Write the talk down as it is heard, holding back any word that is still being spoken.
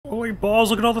sweet balls,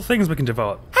 look at all the things we can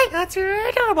develop. Hey, that's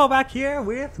Admiral back here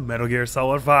with Metal Gear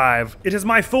Solid 5. It is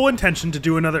my full intention to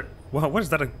do another... Well, what is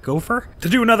that, a gopher? To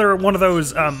do another one of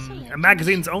those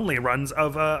magazines-only runs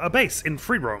of a base in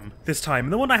free roam this time.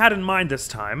 And the one I had in mind this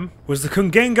time was the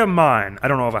Kungenga mine. I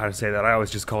don't know if I had to say that. I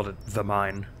always just called it the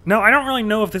mine. Now, I don't really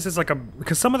know if this is like a...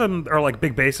 Because some of them are like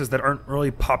big bases that aren't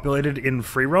really populated in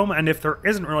free roam, and if there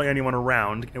isn't really anyone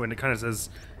around, when it kind of says...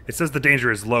 It says the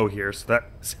danger is low here, so that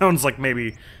sounds like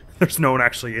maybe there's no one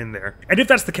actually in there. And if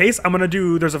that's the case, I'm gonna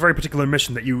do... There's a very particular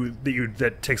mission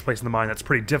that takes place in the mine that's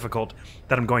pretty difficult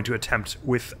that I'm going to attempt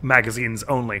with magazines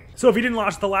only. So if you didn't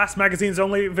watch the last magazines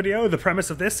only video, the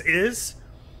premise of this is...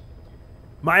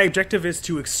 My objective is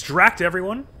to extract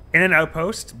everyone in an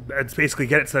outpost. It's basically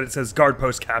get it so that it says guard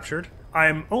post captured.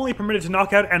 I'm only permitted to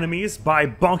knock out enemies by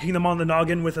bonking them on the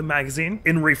noggin with a magazine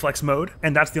in reflex mode,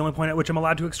 and that's the only point at which I'm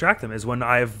allowed to extract them, is when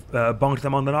I've bonked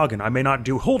them on the noggin. I may not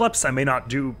do hold-ups, I may not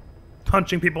do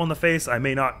punching people in the face, I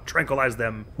may not tranquilize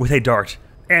them with a dart.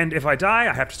 And if I die,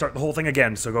 I have to start the whole thing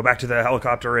again, so go back to the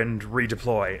helicopter and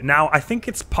redeploy. Now, I think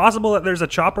it's possible that there's a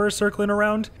chopper circling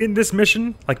around in this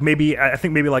mission. Like maybe, I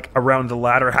think maybe like around the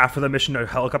latter half of the mission, a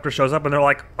helicopter shows up and they're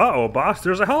like, uh-oh, boss,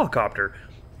 there's a helicopter.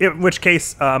 In which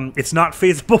case, it's not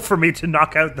feasible for me to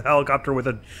knock out the helicopter with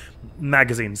a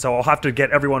magazine, so I'll have to get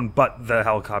everyone but the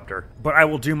helicopter. But I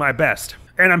will do my best.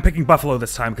 And I'm picking Buffalo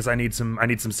this time because I need some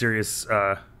serious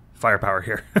firepower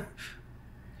here.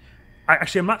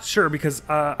 I'm not sure because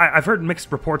I've heard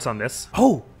mixed reports on this.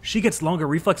 Oh, she gets longer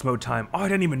reflex mode time. Oh, I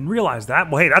didn't even realize that.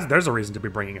 Well, hey, there's a reason to be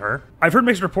bringing her. I've heard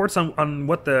mixed reports on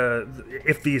what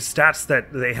if the stats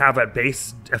that they have at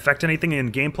base affect anything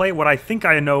in gameplay. What I think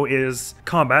I know is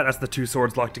combat, as the two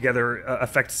swords locked together,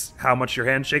 affects how much your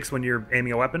hand shakes when you're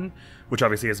aiming a weapon, which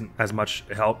obviously isn't as much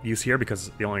use here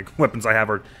because the only weapons I have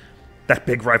are that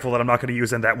big rifle that I'm not going to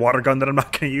use and that water gun that I'm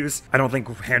not going to use. I don't think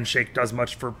handshake does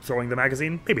much for throwing the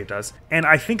magazine. Maybe it does. And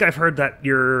I think I've heard that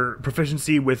your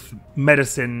proficiency with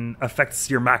medicine affects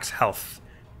your max health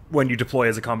when you deploy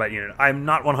as a combat unit. I'm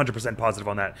not 100% positive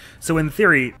on that. So in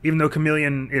theory, even though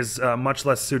Chameleon is much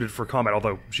less suited for combat,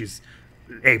 although she's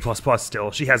A++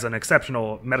 still, she has an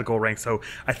exceptional medical rank, so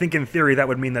I think in theory that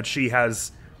would mean that she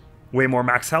has way more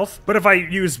max health. But if I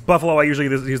use Buffalo, I usually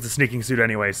use the sneaking suit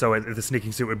anyway, so the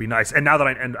sneaking suit would be nice. And now that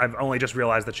I've only just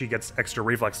realized that she gets extra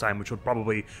reflex time, which would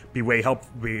probably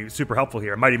be super helpful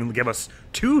here. It might even give us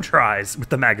 2 tries with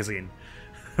the magazine,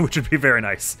 which would be very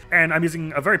nice. And I'm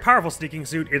using a very powerful sneaking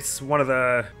suit. It's one of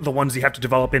the ones you have to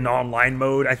develop in online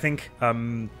mode, I think.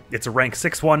 It's a rank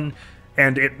 6 one.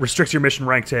 And it restricts your mission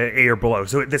rank to A or below.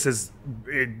 So this is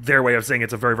their way of saying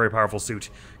it's a very, very powerful suit.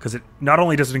 Because it not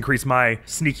only does it increase my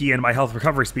sneaky and my health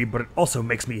recovery speed, but it also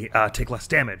makes me take less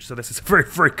damage. So this is a very,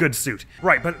 very good suit.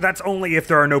 Right, but that's only if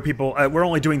there are no people. We're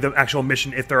only doing the actual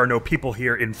mission if there are no people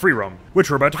here in free roam. Which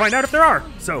we're about to find out if there are.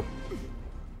 So,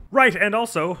 right, and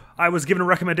also, I was given a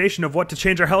recommendation of what to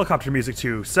change our helicopter music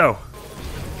to. So,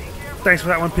 thanks for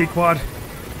that one, Pequod.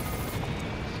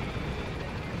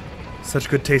 Such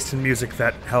good taste in music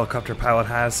that helicopter pilot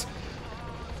has.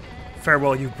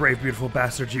 Farewell, you brave, beautiful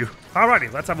bastard, you.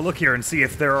 Alrighty, let's have a look here and see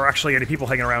if there are actually any people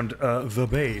hanging around the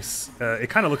base. It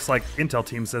kind of looks like Intel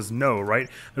team says no, right?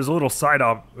 There's a little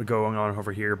side-op going on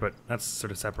over here, but that's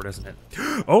sort of separate, isn't it?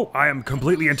 Oh, I am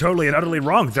completely and totally and utterly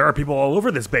wrong. There are people all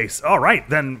over this base. Alright,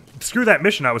 then screw that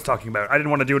mission I was talking about. I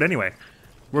didn't want to do it anyway.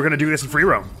 We're gonna do this in free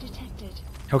roam.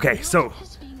 Okay, so...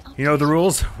 You know the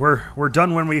rules. We're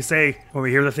done when we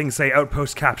hear the thing say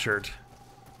outpost captured.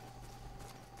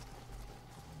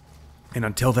 And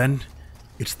until then,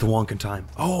 it's the Wonkin time.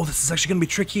 Oh, this is actually gonna be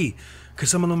tricky,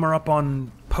 because some of them are up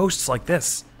on posts like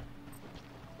this.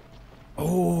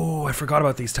 Oh, I forgot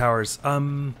about these towers.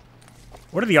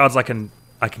 What are the odds I can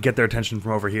get their attention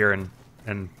from over here and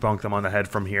bonk them on the head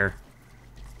from here?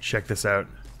 Check this out.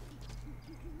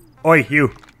 Oi,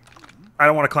 you! I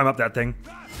don't want to climb up that thing.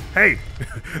 Hey!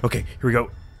 Okay, here we go.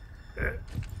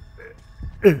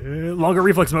 Longer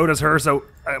reflex mode as her, so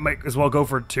I might as well go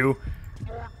for 2.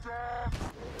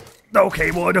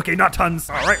 Okay, well, okay, not tons.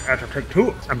 Alright, I have to take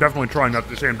 2. I'm definitely trying not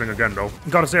the same thing again, though.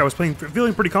 Gotta say, I was feeling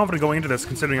pretty confident going into this,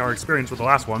 considering our experience with the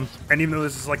last one. And even though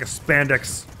this is like a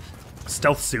spandex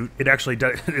stealth suit, it actually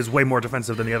is way more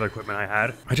defensive than the other equipment I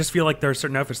had. I just feel like there are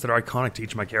certain outfits that are iconic to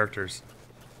each of my characters.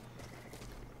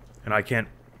 And I can't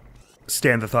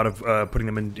stand the thought of putting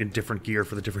them in different gear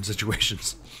for the different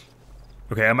situations.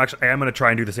 Okay, I am gonna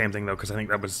try and do the same thing though, because I think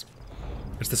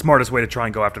it's the smartest way to try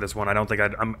and go after this one. I don't think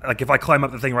I'm like, if I climb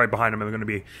up the thing right behind him, I'm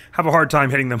gonna have a hard time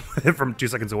hitting them from 2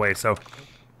 seconds away. So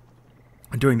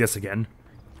I'm doing this again.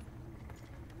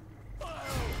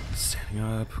 Standing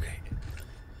up. Okay.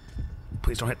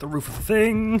 Please don't hit the roof of the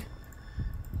thing.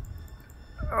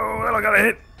 I got a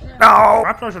hit. No!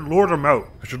 Perhaps I should lure them out.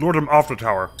 I should lure them off the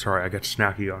tower. Sorry, I get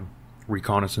snacky on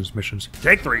reconnaissance missions.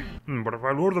 Take 3. But if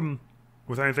I lure them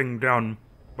with anything down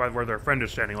by where their friend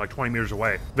is standing, like 20 meters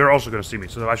away, they're also going to see me,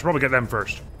 so I should probably get them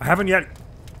first. I haven't yet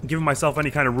given myself any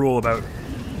kind of rule about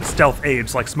stealth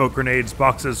aids, like smoke grenades,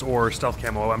 boxes, or stealth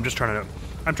camo. I'm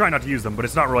trying not to use them, but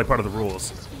it's not really part of the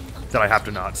rules that I have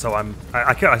to not, so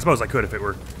I suppose I could if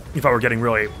I were getting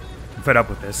really fed up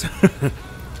with this.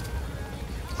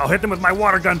 I'll hit them with my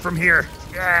water gun from here.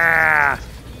 Yeah!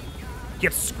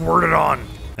 Get squirted on.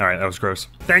 Alright, that was gross.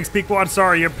 Thanks, Pequod.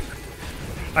 Sorry,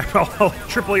 I'll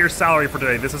triple your salary for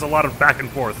today. This is a lot of back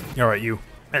and forth. Alright, you.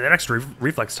 And that extra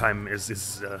reflex time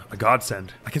is a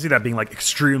godsend. I can see that being like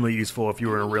extremely useful if you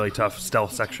were in a really tough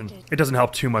stealth section. It doesn't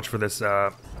help too much for this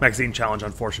magazine challenge,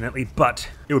 unfortunately, but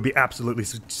it would be absolutely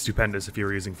stupendous if you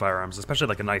were using firearms, especially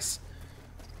like a nice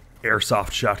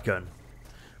airsoft shotgun.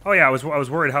 Oh yeah, I was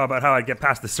worried about how I'd get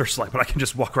past the searchlight, but I can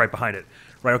just walk right behind it.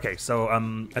 Right, okay, so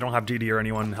I don't have DD or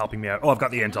anyone helping me out. Oh, I've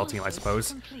got the intel team, I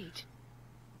suppose.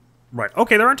 Right,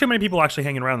 okay, there aren't too many people actually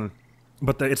hanging around,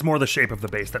 but it's more the shape of the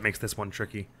base that makes this one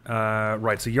tricky.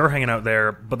 Right, so you're hanging out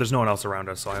there, but there's no one else around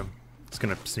us, so I'm just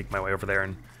gonna sneak my way over there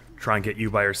and try and get you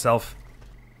by yourself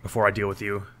before I deal with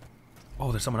you.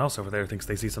 Oh, there's someone else over there who thinks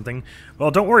they see something.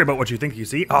 Well, don't worry about what you think you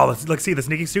see. Oh, let's see the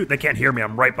sneaky suit. They can't hear me.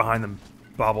 I'm right behind them,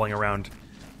 bobbling around.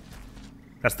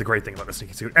 That's the great thing about the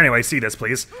sneaky suit. Anyway, see this,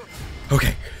 please.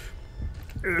 Okay.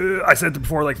 I said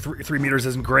before, like, 3 meters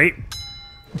isn't great,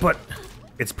 but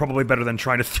it's probably better than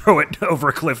trying to throw it over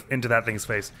a cliff into that thing's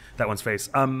face. That one's face.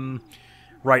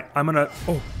 Right, I'm gonna...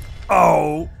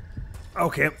 Oh!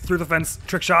 Okay, through the fence.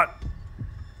 Trick shot.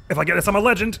 If I get this, I'm a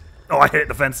legend. Oh, I hit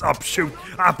the fence. Oh, shoot.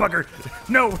 Ah, bugger.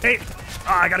 No, hey.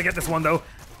 Ah, I gotta get this one, though.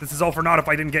 This is all for naught if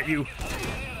I didn't get you.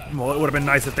 Well, it would have been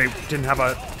nice if they didn't have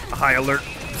a high alert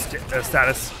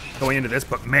status going into this,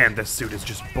 but man, this suit is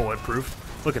just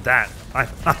bulletproof. Look at that.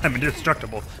 I'm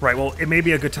indestructible. Right, well, it may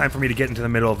be a good time for me to get into the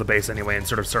middle of the base anyway and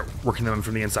sort of start working them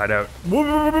from the inside out.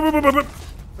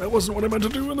 That wasn't what I meant to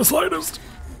do in the slightest.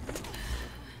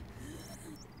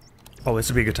 Oh, this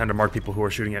would be a good time to mark people who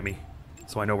are shooting at me,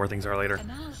 so I know where things are later.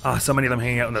 Ah, so many of them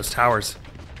hanging out in those towers.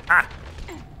 Ah!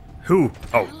 Who?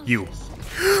 Oh, you.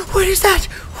 What is that?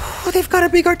 Oh, they've got a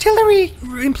big artillery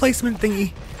emplacement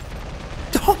thingy.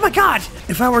 Oh my god!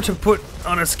 If I were to put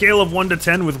on a scale of 1 to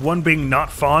 10, with 1 being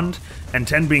not fond and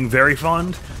 10 being very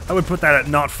fond, I would put that at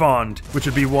not fond, which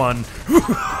would be 1.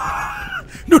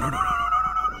 No.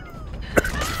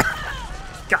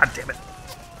 God damn it.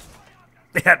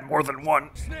 They had more than 1.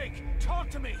 Snake, talk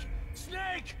to me!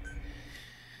 Snake!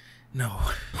 No.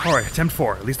 Alright, attempt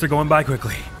 4. At least they're going by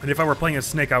quickly. And if I were playing as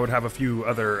Snake, I would have a few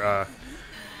other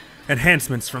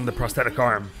enhancements from the prosthetic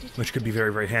arm, which could be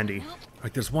very, very handy.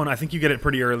 Like there's one, I think you get it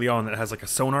pretty early on, that has like a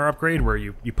sonar upgrade where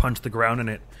you punch the ground and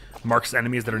it marks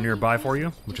enemies that are nearby for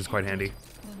you, which is quite handy.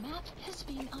 The map has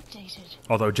been updated.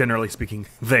 Although generally speaking,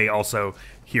 they also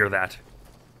hear that.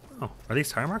 Oh, are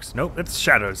these tire marks? Nope, it's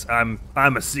shadows. I'm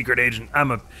a secret agent. I'm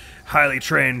a highly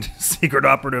trained secret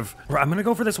operative. I'm gonna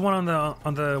go for this one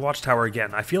on the watchtower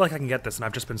again. I feel like I can get this, and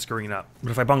I've just been screwing it up.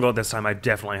 But if I bungle it this time, I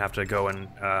definitely have to go and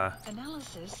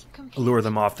lure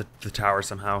them off the tower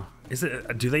somehow. Is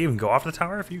it? Do they even go off the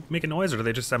tower if you make a noise, or do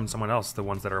they just summon someone else? The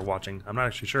ones that are watching. I'm not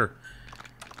actually sure.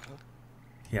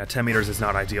 Yeah, 10 meters is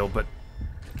not ideal, but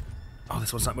oh,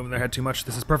 this one's not moving their head too much.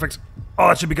 This is perfect. Oh,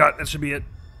 that should be got. That should be it.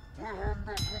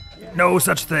 No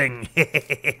such thing.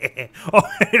 Oh,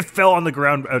 it fell on the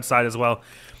ground outside as well.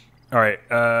 Alright,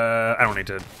 I don't need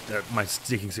to... my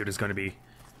sneaking suit is going to be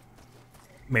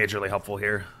majorly helpful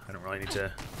here. I don't really need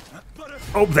to...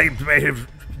 Oh, they may have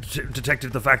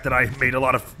detected the fact that I made a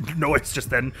lot of noise just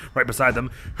then, right beside them.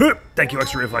 Thank you,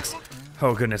 extra reflex.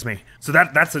 Oh, goodness me. So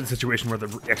that's a situation where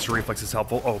the extra reflex is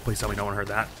helpful. Oh, please tell me no one heard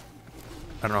that.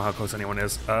 I don't know how close anyone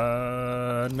is.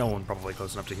 No one probably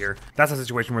close enough to hear. That's a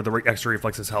situation where the extra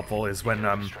reflex is helpful, is when,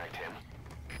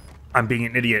 I'm being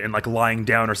an idiot and, like, lying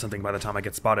down or something by the time I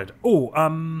get spotted. Oh,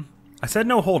 I said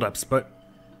no holdups, but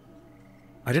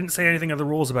I didn't say anything of the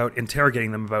rules about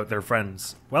interrogating them about their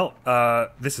friends. Well,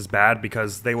 this is bad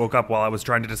because they woke up while I was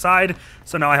trying to decide,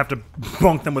 so now I have to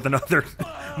bonk them with another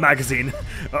magazine.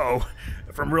 Uh-oh,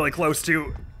 from really close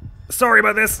to... Sorry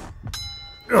about this!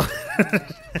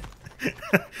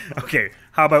 Okay,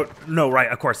 how about... No,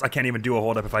 right, of course, I can't even do a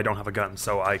hold-up if I don't have a gun,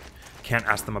 so I can't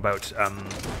ask them about,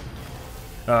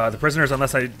 the prisoners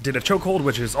unless I did a chokehold,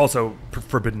 which is also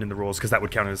forbidden in the rules, because that would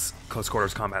count as close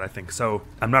quarters combat, I think. So,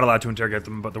 I'm not allowed to interrogate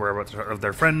them about the whereabouts of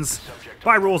their friends.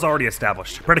 By rules already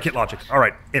established. Predicate logic.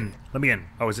 Alright, in. Let me in.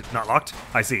 Oh, is it not locked?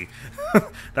 I see.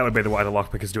 That would be why the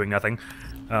lockpick is doing nothing.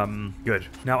 Good.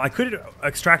 Now, I could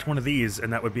extract one of these,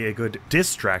 and that would be a good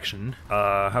distraction.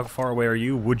 How far away are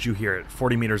you? Would you hear it?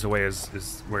 40 meters away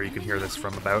is where you can hear this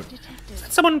from about. Is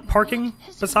that someone parking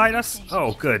beside us?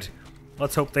 Oh, good.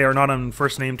 Let's hope they are not on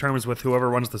first-name terms with whoever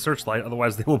runs the searchlight,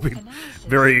 otherwise they will be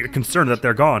very concerned that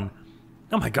they're gone.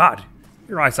 Oh my god.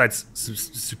 Your eyesight's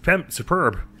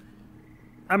superb.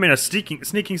 I'm in a sneaking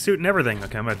suit and everything.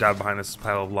 Okay, I'm gonna dive behind this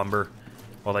pile of lumber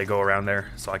while they go around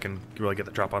there, so I can really get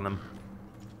the drop on them.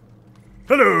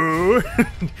 Hello!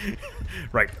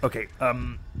 Right, okay, oh,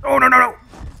 no!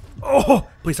 Oh,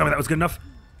 please tell me that was good enough.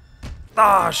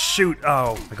 Ah, shoot!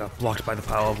 Oh, I got blocked by the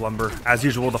pile of lumber. As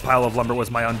usual, the pile of lumber was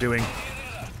my undoing.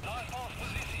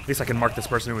 At least I can mark this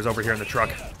person who was over here in the truck.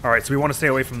 Alright, so we want to stay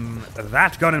away from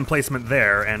that gun emplacement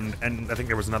there, and I think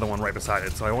there was another one right beside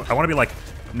it, so I want to be, like,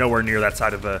 nowhere near that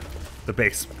side of the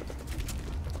base.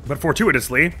 But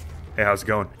fortuitously... Hey, how's it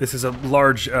going? This is a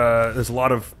large, there's a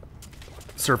lot of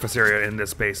surface area in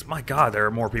this base. My god, there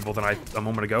are more people than a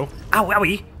moment ago. Ow,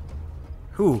 owie!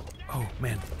 Who? Oh,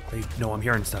 man, they know I'm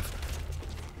hearing stuff.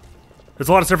 There's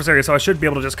a lot of surface area, so I should be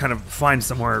able to just kind of find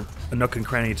somewhere, a nook and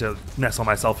cranny to nestle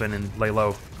myself in and lay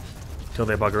low till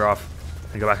they bugger off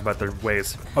and go back about their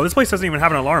ways. Oh, this place doesn't even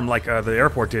have an alarm like the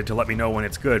airport did to let me know when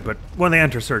it's good, but when they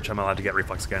enter search, I'm allowed to get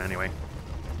reflex again anyway.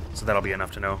 So that'll be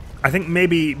enough to know. I think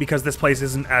maybe because this place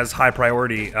isn't as high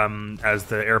priority as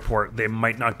the airport, they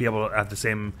might not be able to have the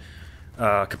same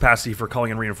capacity for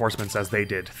calling in reinforcements as they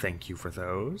did. Thank you for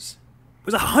those. It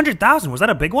was 100,000. Was that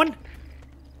a big one?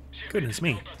 Goodness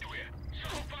me.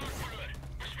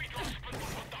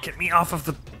 Get me off of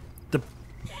the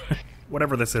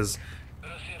whatever this is.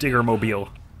 Digger mobile.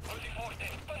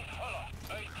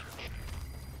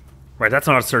 Right, that's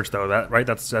not a search though, right?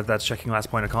 That's checking last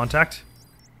point of contact.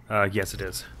 Yes it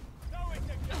is.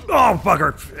 Oh,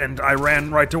 bugger! And I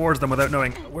ran right towards them without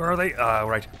knowing. Where are they?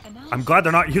 Right. I'm glad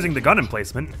they're not using the gun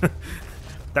emplacement.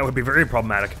 That would be very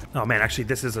problematic. Oh man, actually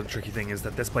this is a tricky thing, is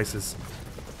that this place has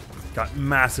got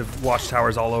massive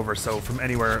watchtowers all over, so from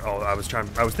anywhere... Oh, I was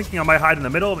thinking I might hide in the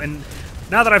middle, and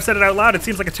now that I've said it out loud, it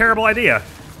seems like a terrible idea.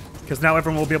 Because now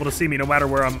everyone will be able to see me no matter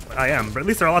where I am. But at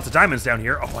least there are lots of diamonds down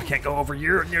here. Oh, I can't go over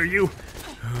here near you.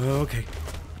 Okay.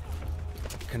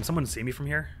 Can someone see me from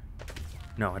here?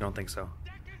 No, I don't think so.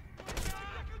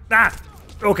 Ah!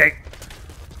 Okay.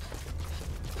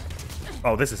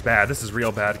 Oh, this is bad. This is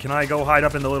real bad. Can I go hide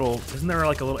up in the little... Isn't there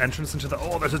like a little entrance into the...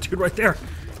 Oh, there's a dude right there.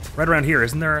 Right around here.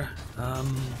 Isn't there...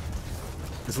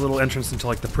 There's a little entrance into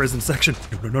like the prison section.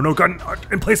 No, gun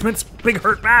emplacements. Big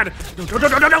hurt bad.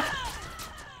 No.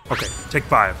 Okay, take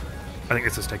 5. I think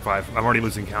this is take 5. I'm already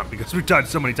losing count because we've died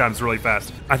so many times really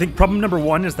fast. I think problem number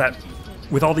 1 is that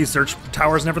with all these search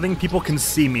towers and everything, people can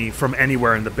see me from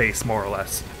anywhere in the base, more or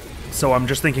less. So I'm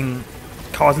just thinking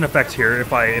cause and effect here.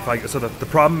 If I so the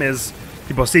problem is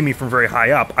people see me from very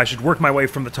high up. I should work my way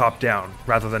from the top down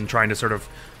rather than trying to sort of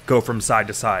go from side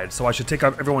to side. So I should take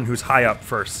out everyone who's high up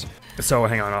first. So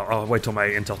hang on, I'll wait till my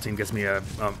intel team gives me a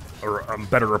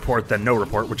better report than no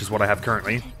report, which is what I have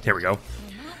currently. Here we go.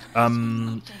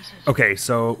 Okay,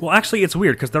 so, well actually it's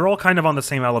weird because they're all kind of on the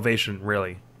same elevation,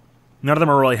 really. None of them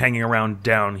are really hanging around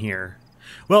down here.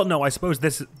 Well, no, I suppose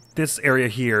this area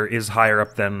here is higher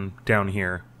up than down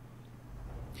here.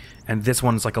 And this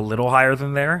one's like a little higher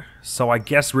than there. So I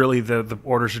guess really the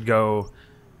order should go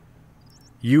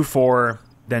U4,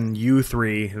 then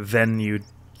U3, then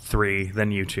U3,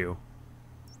 then U2.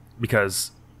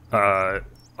 Because,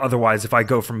 otherwise, if I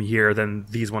go from here, then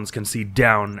these ones can see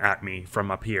down at me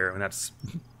from up here, and that's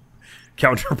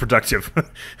counterproductive.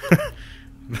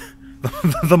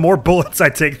 The more bullets I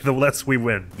take, the less we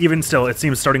win. Even still, it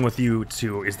seems starting with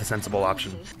U2 is the sensible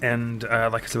option. And,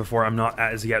 like I said before, I'm not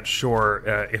as yet sure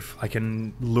if I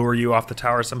can lure you off the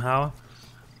tower somehow.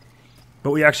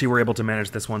 But we actually were able to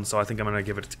manage this one, so I think I'm gonna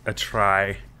give it a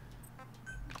try.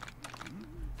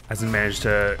 As in manage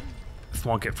to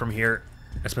thwonk it from here.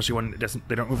 Especially when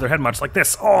they don't move their head much like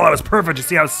this. Oh, that was perfect. You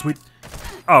see how sweet...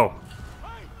 Oh.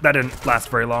 That didn't last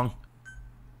very long.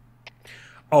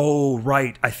 Oh,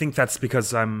 right. I think that's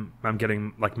because I'm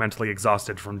getting, like, mentally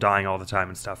exhausted from dying all the time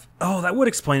and stuff. Oh, that would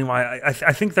explain why.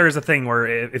 I think there is a thing where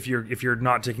if you're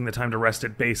not taking the time to rest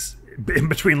at base in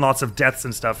between lots of deaths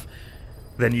and stuff,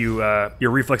 then your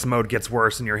reflex mode gets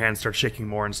worse and your hands start shaking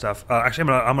more and stuff.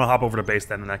 Actually, I'm gonna hop over to base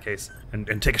then in that case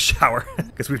and take a shower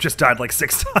because we've just died like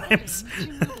 6 times.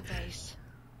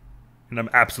 And I'm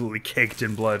absolutely caked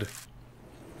in blood.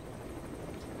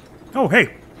 Oh,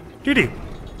 hey, Didi.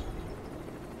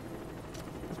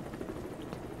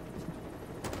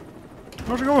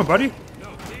 How's it going, buddy?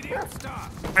 No, Didi,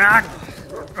 stop. Ah!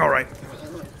 All right.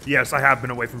 Yes, I have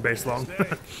been away from base long.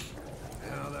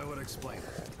 Well, that would explain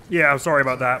it. Yeah, I'm sorry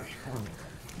about that.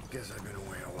 Guess I've been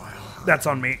away a while. That's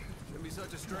on me. Shouldn't be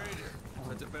such a stranger.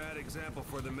 That's a bad example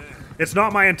for the men. It's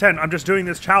not my intent. I'm just doing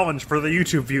this challenge for the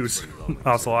YouTube views.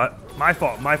 Ocelot. My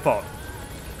fault, my fault.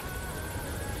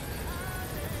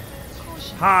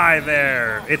 Hi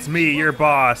there. It's me, your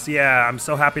boss. Yeah, I'm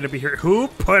so happy to be here. Who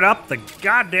put up the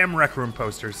goddamn Rec Room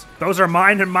posters? Those are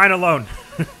mine and mine alone.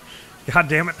 God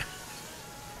damn it.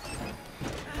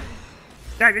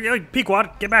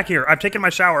 Pequod, get back here. I've taken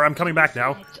my shower. I'm coming back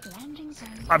now.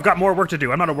 I've got more work to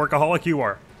do. I'm not a workaholic. You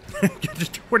are.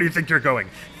 Where do you think you're going?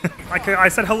 I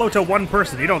said hello to one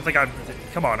person. You don't think I'm...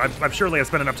 Come on. I'm surely I've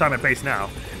spent enough time at base now.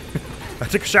 I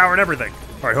took a shower and everything.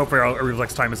 All right, hopefully our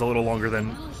reflex time is a little longer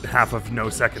than half of no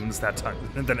seconds that time,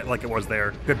 than like it was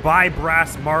there. Goodbye,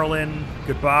 Brass Marlin.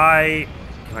 Goodbye.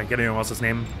 Can I get anyone else's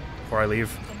name before I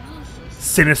leave?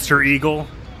 Sinister Eagle.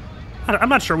 I'm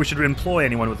not sure we should employ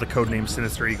anyone with the codename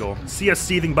Sinister Eagle. See a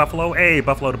seething buffalo? Hey,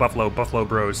 buffalo to buffalo, buffalo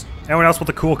bros. Anyone else with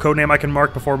a cool codename I can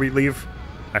mark before we leave?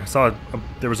 I saw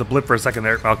there was a blip for a second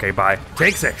there. Okay, bye.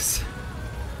 Take 6.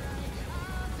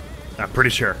 I'm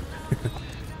pretty sure.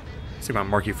 See if I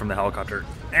mark you from the helicopter.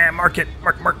 Mark it.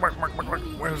 Mark.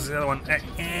 Where's the other one?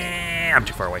 I'm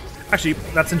too far away. Actually,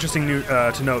 that's interesting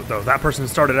to note, though. That person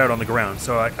started out on the ground,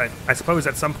 so I suppose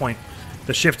at some point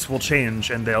the shifts will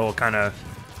change and they'll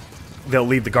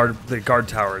leave the guard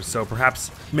towers. So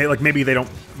perhaps maybe they don't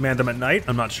man them at night.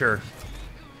 I'm not sure,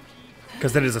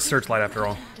 because that is a searchlight after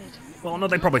all. Well, no,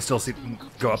 they probably still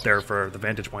go up there for the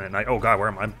vantage point at night. Oh god, where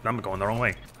am I? I'm going the wrong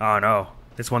way. Oh no.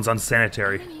 This one's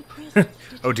unsanitary.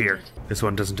 Oh dear. This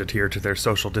one doesn't adhere to their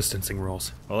social distancing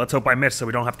rules. Well, let's hope I miss so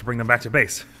we don't have to bring them back to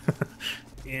base.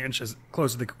 Inch as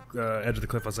close to the edge of the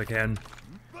cliff as I can.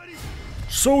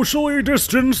 Socially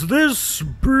distance this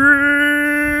bitch.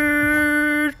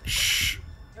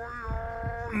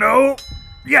 No.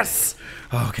 Yes.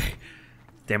 Okay.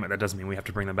 Damn it, that doesn't mean we have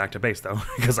to bring them back to base, though,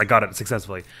 because I got it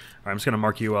successfully. Alright, I'm just gonna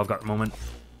mark you. I've got a moment.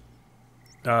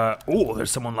 Oh,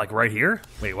 there's someone, like, right here?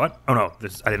 Wait, what? Oh, no,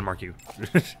 I didn't mark you.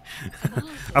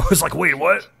 I was like, wait,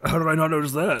 what? How did I not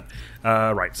notice that?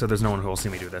 Right, so there's no one who will see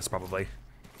me do this, probably.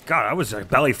 God, I was, like,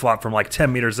 belly flop from, like,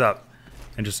 10 meters up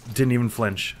and just didn't even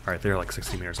flinch. Alright, they're, like,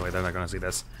 60 meters away. They're not gonna see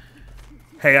this.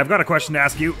 Hey, I've got a question to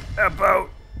ask you about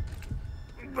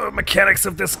the mechanics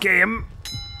of this game,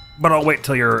 but I'll wait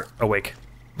till you're awake.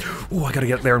 Oh, I gotta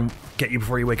get there and get you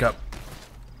before you wake up.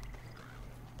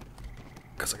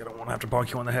 Because I don't want to have to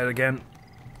bonk you on the head again.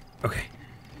 Okay.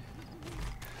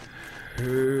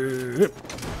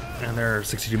 And they're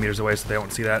 62 meters away, so they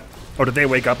won't see that. Oh, did they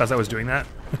wake up as I was doing that?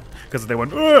 Because they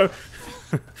went,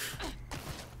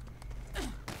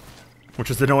 which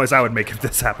is the noise I would make if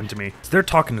this happened to me. So they're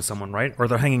talking to someone, right? Or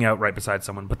they're hanging out right beside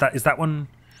someone. But is that one?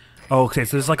 Oh, okay,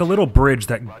 so there's like a little bridge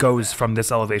that goes from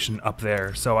this elevation up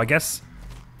there. So I guess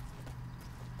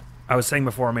I was saying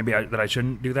before maybe that I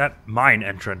shouldn't do that. Mine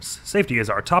entrance. Safety is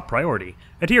our top priority.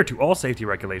 Adhere to all safety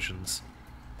regulations.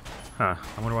 Huh,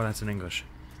 I wonder why that's in English.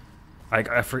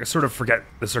 I sort of forget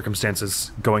the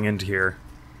circumstances going into here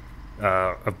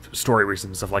of story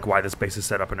reasons of like why this base is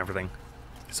set up and everything.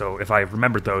 So if I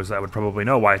remembered those, I would probably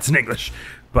know why it's in English.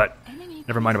 But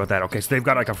never mind about that. Okay, so they've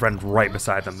got like a friend right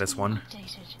beside them, this one.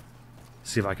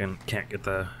 See if I can't get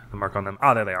the mark on them.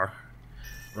 Ah, there they are.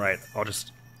 Right, I'll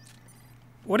just...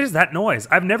 What is that noise?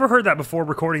 I've never heard that before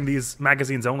recording these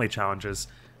magazines-only challenges.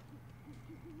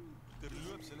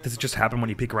 Does it just happen when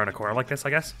you peek around a corner like this,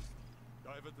 I guess?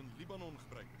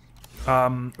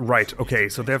 Right, okay,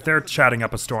 so if they're chatting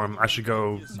up a storm, I should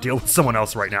go deal with someone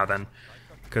else right now then.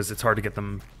 Because it's hard to get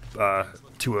them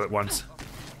two at once.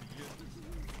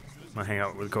 I'm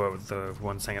gonna go out with the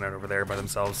ones hanging out over there by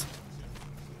themselves.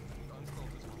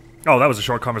 Oh, that was a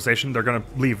short conversation. They're gonna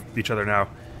leave each other now.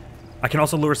 I can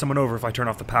also lure someone over if I turn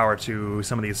off the power to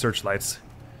some of these searchlights.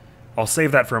 I'll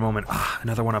save that for a moment. Ah,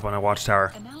 another one up on a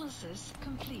watchtower.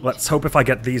 Let's hope if I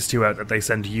get these two out that they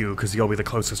send you, because you'll be the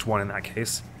closest one in that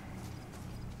case.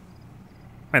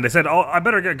 And they said, oh, I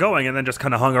better get going, and then just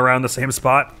kind of hung around the same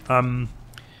spot.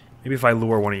 Maybe if I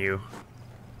lure one of you.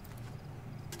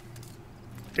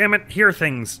 Damn it, hear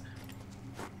things.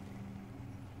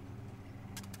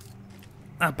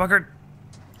 Ah, bugger.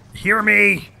 Hear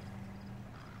me!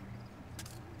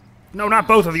 No, not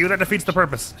both of you. That defeats the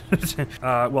purpose.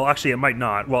 Well, actually, it might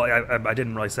not. Well, I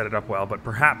didn't really set it up well, but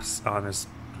perhaps on this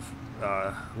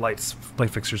light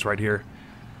fixtures right here.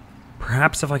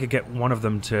 Perhaps if I could get one of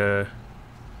them to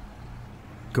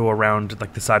go around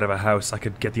like the side of a house, I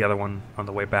could get the other one on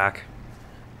the way back.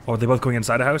 Oh, are they both going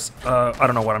inside a house? I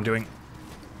don't know what I'm doing.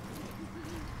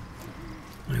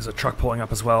 There's a truck pulling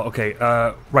up as well. Okay,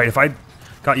 right, if I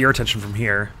got your attention from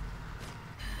here,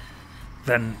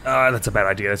 then that's a bad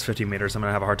idea. It's 15 meters. I'm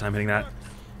gonna have a hard time hitting that.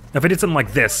 If I did something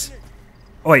like this,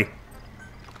 oi,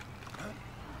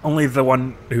 only the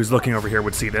one who's looking over here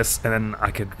would see this, and then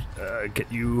I could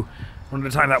get you one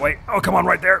at a time that way. Oh, come on,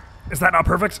 right there. Is that not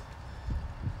perfect?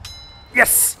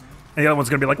 Yes! And the other one's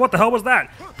gonna be like, what the hell was that?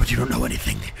 But you don't know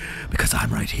anything, because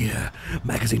I'm right here.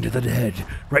 Magazine to the dead.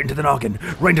 Right into the noggin.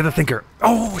 Right into the thinker.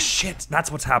 Oh, shit.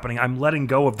 That's what's happening. I'm letting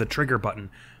go of the trigger button.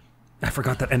 I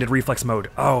forgot that ended reflex mode.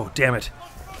 Oh, damn it.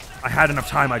 I had enough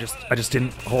time, I just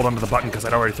didn't hold onto the button because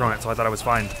I'd already thrown it, so I thought I was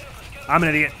fine. I'm an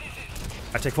idiot.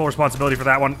 I take full responsibility for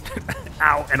that one.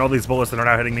 Ow, and all these bullets that are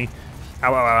now hitting me.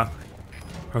 Ow, ow, ow.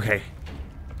 Okay.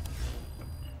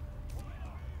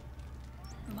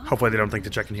 Hopefully they don't think to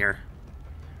check in here.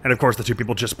 And of course the two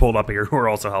people just pulled up here who are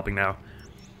also helping now.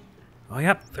 Oh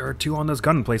yep, there are two on those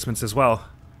gun emplacements as well.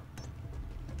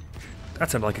 That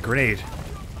sounded like a grenade.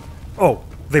 Oh,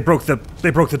 they broke the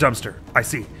dumpster. I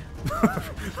see.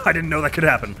 I didn't know that could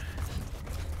happen.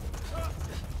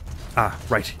 Ah,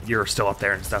 right. You're still up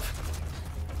there and stuff.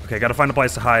 Okay, gotta find a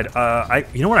place to hide.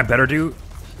 You know what I better do?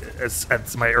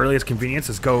 At my earliest convenience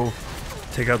is go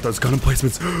take out those gun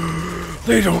emplacements.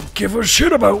 They don't give a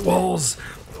shit about walls.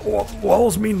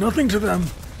 Walls mean nothing to them.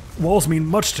 Walls mean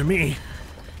much to me.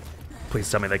 Please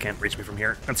tell me they can't reach me from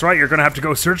here. That's right, you're gonna have to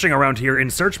go searching around here in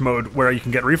search mode where you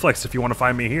can get reflex if you want to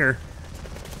find me here.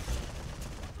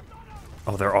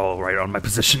 Oh, they're all right on my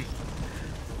position.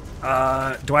 Do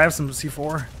I have some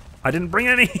C4? I didn't bring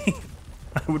any.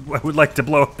 I would like to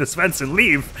blow up this fence and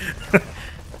leave.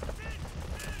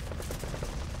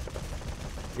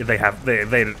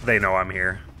 They know I'm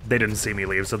here. They didn't see me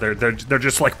leave, so they're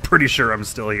just like pretty sure I'm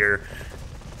still here.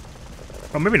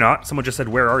 Oh, maybe not. Someone just said,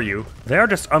 "Where are you?" They are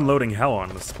just unloading hell on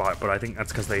the spot, but I think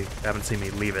that's because they haven't seen me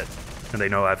leave it, and they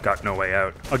know I've got no way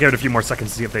out. I'll give it a few more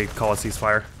seconds to see if they call a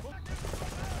ceasefire.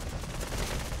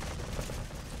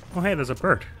 Oh, hey, there's a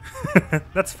bird.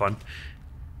 That's fun.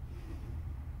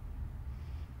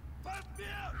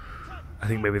 I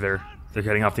think maybe they're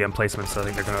getting off the emplacement, so I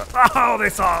think they're gonna. Oh, they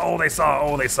saw! Oh, they saw!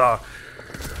 Oh, they saw!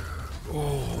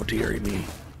 Oh, dearie me.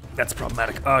 That's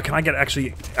problematic. Can I get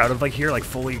actually out of like here, like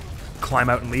fully climb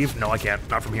out and leave? No, I can't.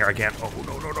 Not from here. I can't. Oh,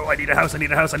 no, no, no! I need a house. I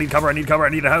need a house. I need cover. I need cover. I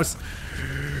need a house.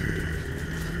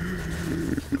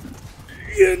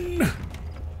 In.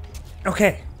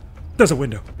 Okay. There's a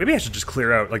window. Maybe I should just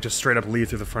clear out, like just straight up leave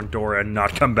through the front door and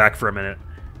not come back for a minute.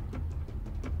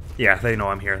 Yeah, they know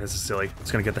I'm here. This is silly.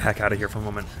 Just gonna get the heck out of here for a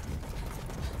moment.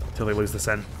 Till they lose the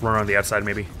scent. Run around the outside,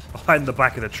 maybe. I'll hide in the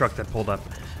back of the truck that pulled up.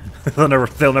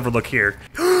 they'll never look here.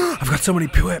 I've got so many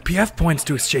PF points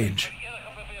to exchange.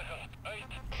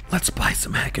 Let's buy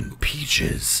some heckin'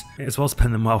 peaches. As well as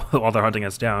spend them while they're hunting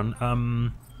us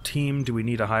down. Team, do we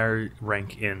need a higher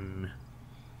rank in...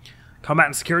 Combat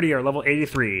and security are level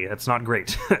 83. That's not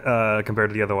great compared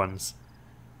to the other ones.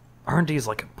 R&D is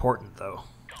like important though.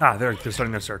 Ah, they're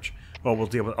starting their search. Well,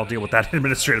 I'll deal with that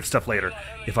administrative stuff later,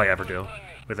 if I ever deal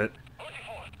with it.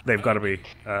 They've got to be.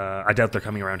 I doubt they're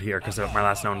coming around here because my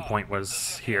last known point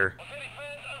was here.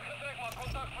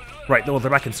 Right. Well, they're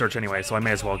back in search anyway, so I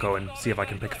may as well go and see if I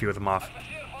can pick a few of them off.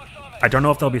 I don't know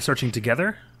if they'll be searching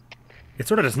together. It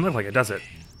sort of doesn't look like it, does it?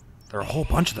 There are a whole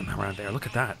bunch of them around there. Look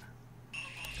at that.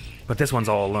 But this one's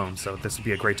all alone, so this would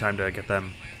be a great time to get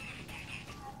them.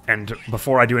 And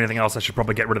before I do anything else, I should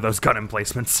probably get rid of those gun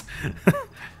emplacements.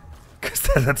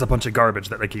 Because that's a bunch of garbage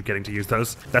that they keep getting to use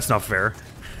those. That's not fair.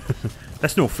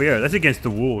 That's no fair. That's against the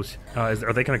rules. Are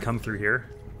they going to come through here?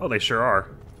 Oh, they sure are.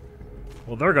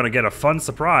 Well, they're going to get a fun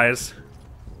surprise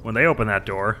when they open that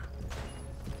door.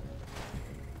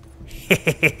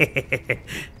 Hey,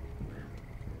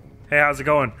 how's it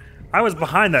going? I was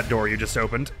behind that door you just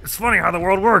opened. It's funny how the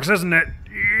world works, isn't it?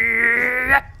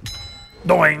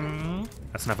 Doing.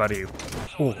 That's enough out of you.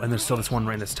 Oh, and there's still this one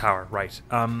right in this tower. Right.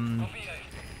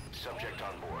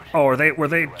 Oh, were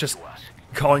they just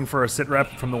calling for a sit rep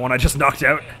from the one I just knocked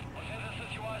out?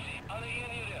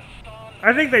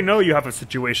 I think they know you have a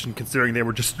situation, considering they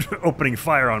were just opening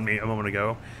fire on me a moment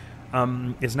ago.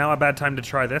 Is now a bad time to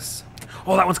try this?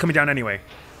 Oh, that one's coming down anyway.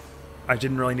 I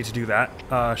didn't really need to do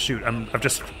that. Shoot, I've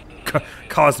just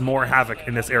caused more havoc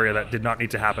in this area that did not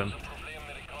need to happen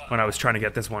when I was trying to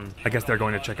get this one. I guess they're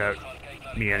going to check out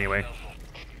me anyway.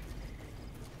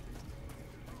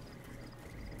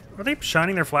 Are they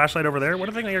shining their flashlight over there? What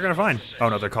do they think they're going to find? Oh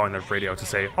no, they're calling their radio to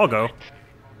say, I'll go.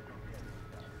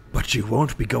 But you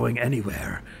won't be going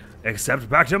anywhere, except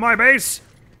back to my base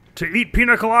to eat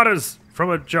pina coladas from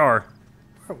a jar.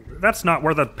 That's not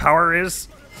where the power is,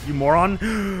 you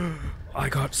moron. I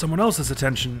got someone else's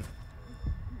attention.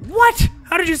 What?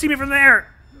 How did you see me from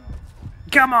there?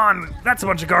 Come on, that's a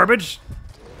bunch of garbage.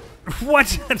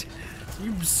 What?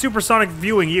 You supersonic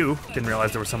viewing you. Didn't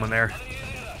realize there was someone there.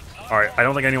 Alright, I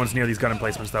don't think anyone's near these gun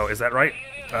emplacements though, is that right?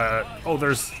 Oh,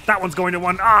 there's... That one's going to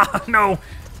one. Ah, no!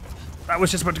 I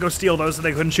was just about to go steal those so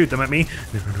they couldn't shoot them at me.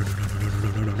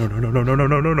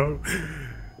 No.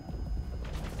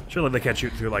 Surely they can't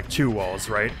shoot through like 2 walls,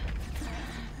 right?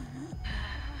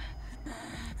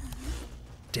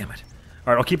 Damn it.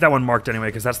 Alright, I'll keep that one marked anyway,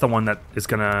 because that's the one that is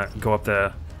gonna go up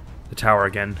the tower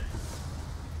again.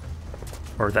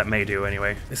 Or that may do,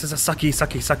 anyway. This is a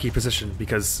sucky position,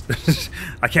 because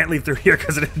I can't leave through here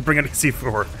because it didn't bring any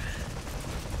C4.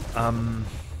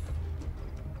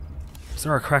 Is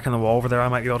there a crack in the wall over there I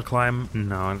might be able to climb?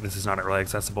 No, this is not really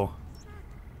accessible.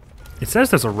 It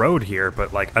says there's a road here,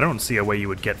 but, like, I don't see a way you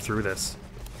would get through this.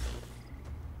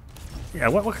 Yeah,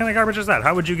 what kind of garbage is that?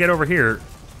 How would you get over here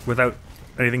without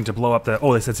anything to blow up the...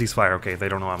 Oh, they said ceasefire. Okay, they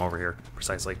don't know I'm over here,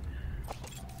 precisely.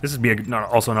 This would be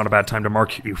also not a bad time to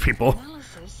mark you people,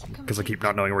 because I keep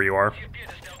not knowing where you are.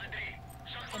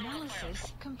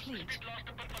 Analysis complete.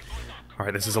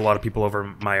 Alright, this is a lot of people over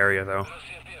my area, though.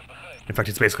 In fact,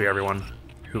 it's basically everyone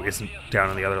who isn't down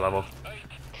on the other level.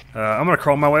 I'm gonna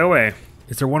crawl my way away.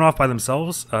 Is there one off by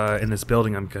themselves? In this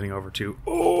building I'm getting over to.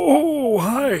 Oh,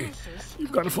 hi!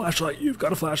 You've got a flashlight, you've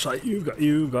got a flashlight, you've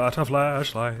got a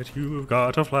flashlight, you've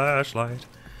got a flashlight.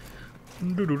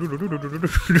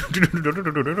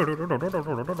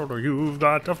 You've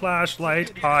got a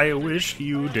flashlight, I wish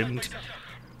you didn't.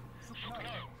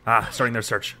 Ah, starting their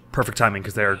search. Perfect timing,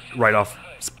 because they're right off,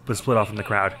 split off in the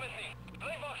crowd.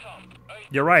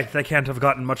 You're right, they can't have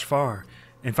gotten much far.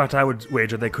 In fact, I would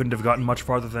wager they couldn't have gotten much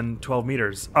farther than 12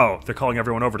 meters. Oh, they're calling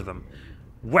everyone over to them.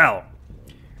 Well,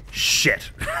 shit.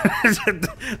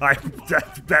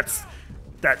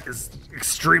 That is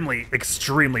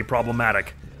extremely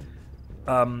problematic.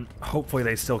 Hopefully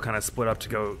they still kind of split up to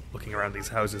go looking around these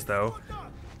houses, though.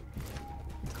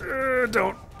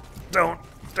 Don't.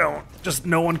 Just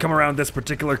no one come around this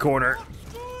particular corner.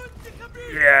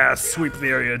 Yeah, sweep the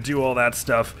area, do all that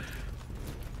stuff.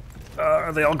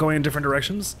 Are they all going in different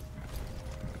directions?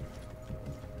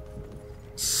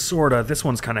 Sorta. This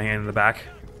one's kind of hand in the back.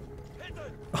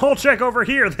 I'll check over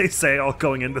here, they say, all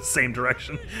going in the same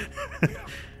direction.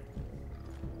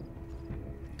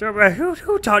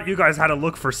 Who taught you guys how to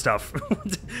look for stuff?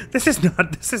 This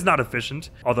is not efficient.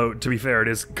 Although, to be fair, it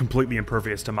is completely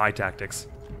impervious to my tactics.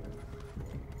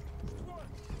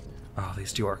 Oh,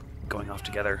 these two are going off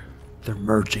together. They're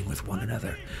merging with one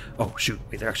another. Oh, shoot.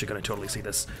 Wait, they're actually going to totally see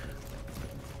this.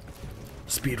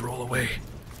 Speed roll away.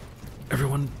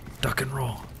 Everyone duck and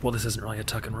roll. Well, this isn't really a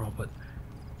tuck and roll, but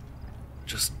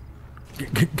just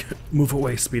move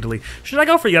away speedily. Should I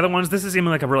go for the other ones? This is seeming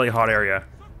like a really hot area.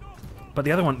 But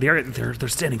the other one, the area, they're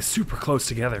standing super close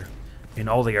together in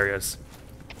all the areas.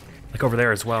 Like over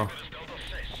there as well.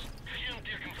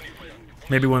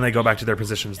 Maybe when they go back to their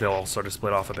positions, they'll all sort of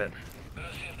split off a bit.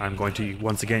 I'm going to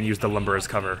once again use the lumber as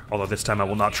cover, although this time I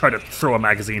will not try to throw a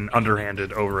magazine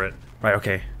underhanded over it. Right,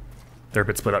 okay. They're a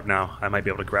bit split up now. I might be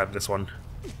able to grab this one.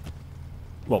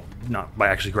 Well, not by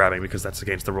actually grabbing, because that's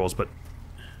against the rules, but...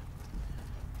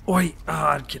 Oi!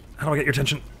 How do I get your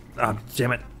attention?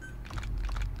 Damn it.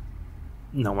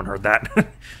 No one heard that.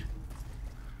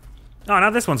 Oh, now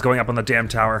this one's going up on the damn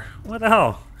tower. What the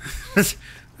hell? That's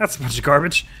a bunch of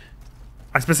garbage.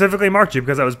 I specifically marked you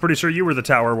because I was pretty sure you were the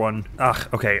tower one. Ugh,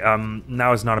 okay,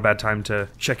 now is not a bad time to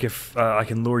check if I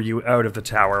can lure you out of the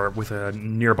tower with a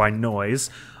nearby noise.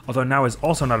 Although now is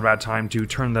also not a bad time to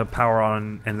turn the power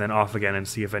on and then off again and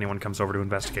see if anyone comes over to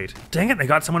investigate. Dang it, they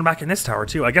got someone back in this tower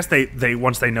too. I guess they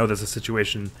once they know there's a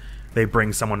situation, they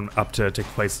bring someone up to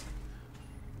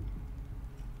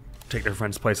take their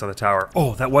friend's place on the tower.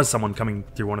 Oh, that was someone coming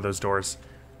through one of those doors.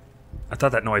 I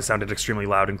thought that noise sounded extremely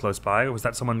loud and close by. Was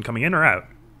that someone coming in or out?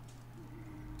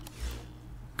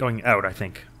 Going out, I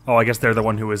think. Oh, I guess they're the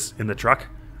one who was in the truck,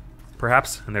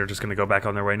 perhaps, and they're just gonna go back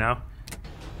on their way now.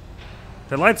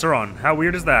 The lights are on. How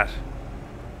weird is that?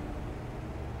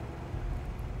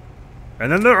 And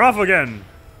then they're off again.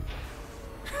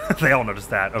 They all noticed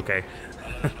that. Okay.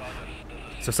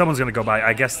 So someone's gonna go by.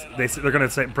 I guess they're gonna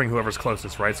bring whoever's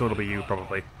closest, right? So it'll be you,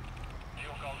 probably.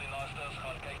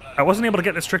 I wasn't able to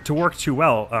get this trick to work too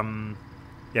well.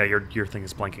 Yeah, your thing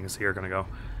is blinking, so you're gonna go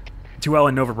too well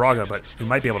in Nova Braga, but we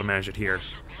might be able to manage it here.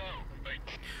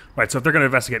 Right, so if they're gonna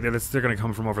investigate, they're gonna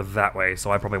come from over that way.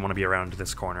 So I probably want to be around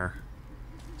this corner,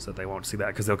 so that they won't see that,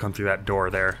 because they'll come through that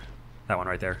door there, that one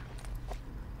right there.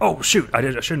 Oh shoot! I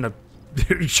shouldn't have.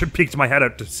 Should peeked my head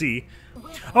out to see.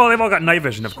 Oh, they've all got night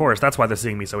vision, of course. That's why they're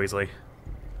seeing me so easily.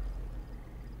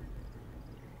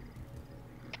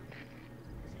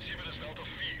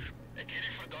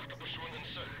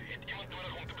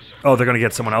 Oh, they're gonna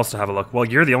get someone else to have a look. Well,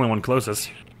 you're the only one closest.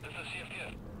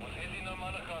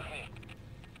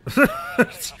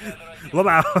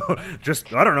 Lamau,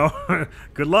 just, I don't know.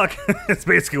 Good luck. It's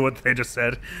basically what they just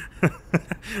said.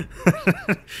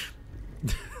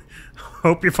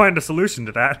 Hope you find a solution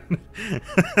to that.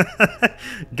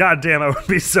 God damn, I would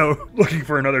be so looking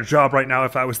for another job right now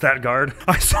if I was that guard.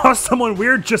 I saw someone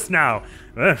weird just now.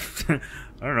 I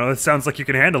don't know, it sounds like you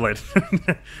can handle it.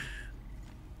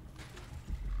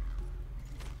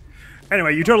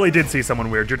 Anyway, you totally did see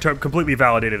someone weird. You're completely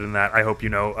validated in that. I hope you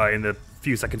know in the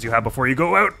few seconds you have before you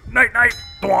go out. Night, night,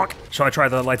 blonk. Shall I try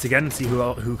the lights again and see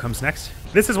who comes next?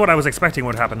 This is what I was expecting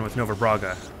would happen with Nova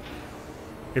Braga.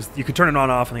 Is you could turn it on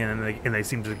off and they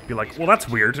seem to be like, well, that's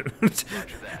weird.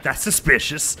 That's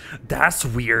suspicious. That's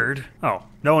weird. Oh,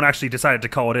 no one actually decided to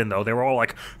call it in though. They were all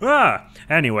like, ah.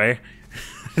 Anyway,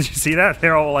 did you see that?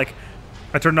 They're all like,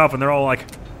 I turned it off and they're all like,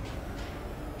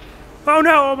 oh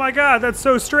no, oh my god, that's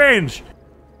so strange.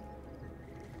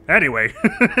 Anyway.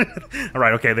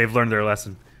 Alright, okay, they've learned their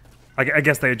lesson. I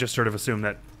guess they just sort of assumed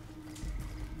that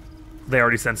they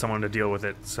already sent someone to deal with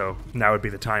it, so now would be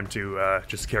the time to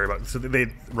just care about it. So they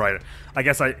right. I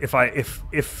guess if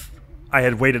I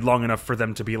had waited long enough for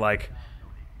them to be like,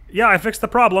 yeah, I fixed the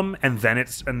problem, and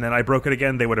then I broke it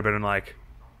again, they would have been like,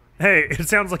 hey, it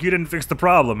sounds like you didn't fix the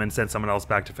problem, and sent someone else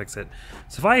back to fix it.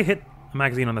 So if I hit a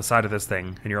magazine on the side of this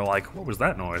thing, and you're like, what was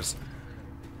that noise?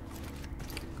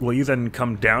 Will you then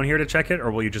come down here to check it, or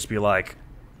will you just be like,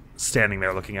 standing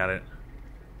there looking at it?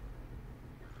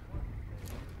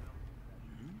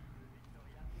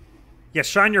 Yeah,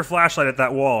 shine your flashlight at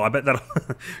that wall. I bet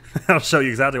that'll show you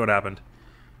exactly what happened.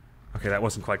 Okay, that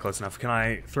wasn't quite close enough. Can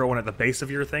I throw one at the base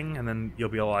of your thing, and then you'll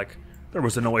be all like, there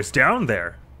was a noise down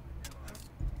there.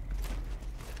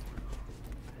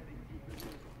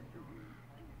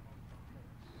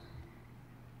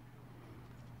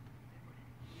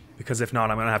 Because if not,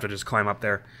 I'm gonna have to just climb up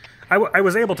there. I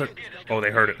was able to... Oh,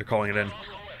 they heard it. They're calling it in.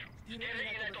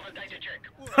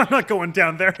 I'm not going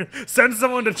down there. Send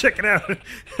someone to check it out.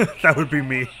 That would be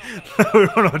me. That would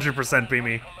 100% be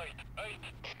me.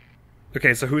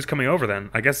 Okay, so who's coming over then?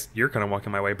 I guess you're kind of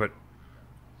walking my way, but...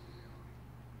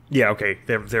 Yeah, okay,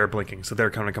 they're blinking, so they're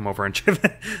going to come over and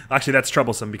check. Actually, that's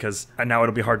troublesome, because now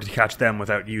it'll be hard to catch them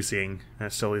without you seeing. And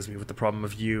it still leaves me with the problem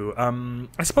of you.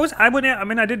 I suppose I would... I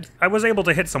mean, I was able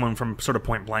to hit someone from sort of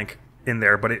point blank in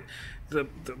there, but the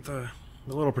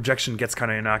little projection gets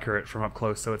kind of inaccurate from up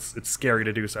close, so it's scary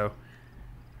to do so.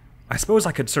 I suppose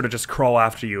I could sort of just crawl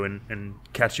after you and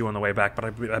catch you on the way back, but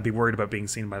I'd be worried about being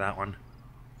seen by that one.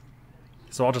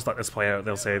 So I'll just let this play out.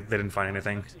 They'll say they didn't find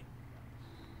anything.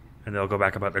 And they'll go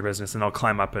back about their business, and I'll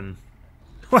climb up and...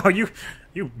 Wow, you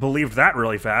believed that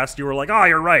really fast. You were like, oh,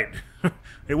 you're right.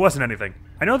 It wasn't anything.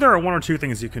 I know there are one or two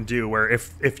things you can do where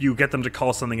if you get them to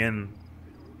call something in,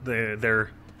 their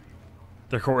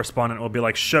correspondent will be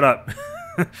like, shut up.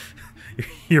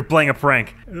 You're playing a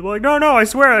prank. And they'll be like, no, I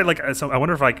swear. So I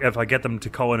wonder if I get them to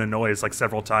call in a noise like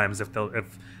several times, if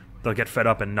they'll get fed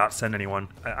up and not send anyone.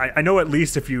 I know at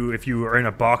least if you are in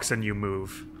a box and you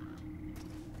move,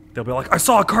 they'll be like, I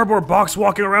saw a cardboard box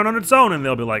walking around on its own, and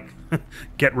they'll be like,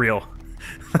 get real.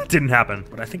 That didn't happen.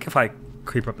 But I think if I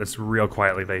creep up this real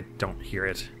quietly, they don't hear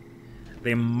it.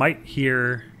 They might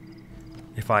hear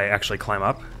if I actually climb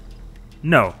up.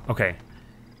 No, okay.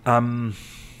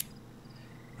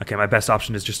 Okay, my best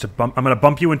option is just to bump. I'm gonna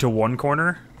bump you into one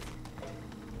corner.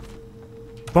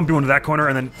 Bump you into that corner,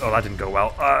 and then... Oh, that didn't go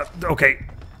well. Okay.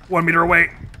 1 meter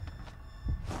away.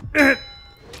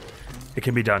 It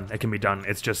can be done. It can be done.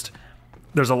 It's just...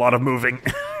 There's a lot of moving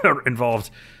involved.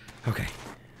 Okay.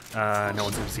 No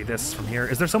one's gonna see this from here.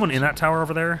 Is there someone in that tower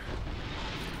over there?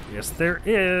 Yes, there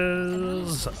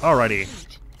is. Alrighty.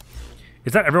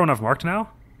 Is that everyone I've marked now?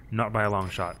 Not by a long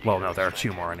shot. Well, no, there are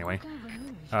two more anyway.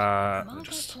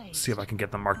 Just see if I can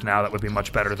get them marked now. That would be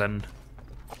much better than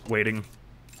waiting.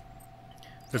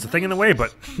 There's a thing in the way,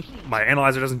 but my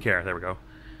analyzer doesn't care. There we go.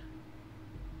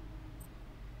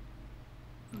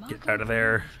 Get out of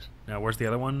there. Now, where's the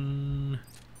other one?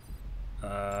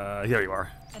 Here you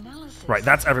are. Right,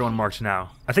 that's everyone marked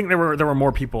now. I think there were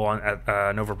more people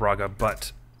at Nova Braga,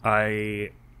 but the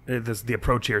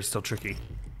approach here is still tricky.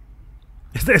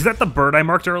 Is that the bird I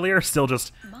marked earlier? Still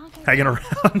just hanging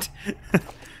around?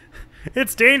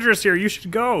 It's dangerous here. You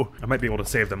should go. I might be able to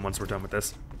save them once we're done with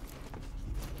this.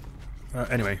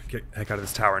 Anyway, get the heck out of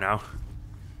this tower now.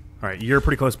 Alright, you're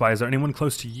pretty close by. Is there anyone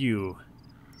close to you?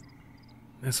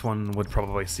 This one would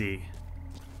probably see.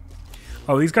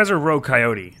 Oh, these guys are Rogue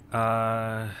Coyote.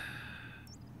 I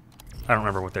don't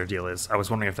remember what their deal is. I was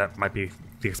wondering if that might be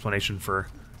the explanation for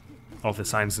all the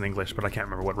signs in English, but I can't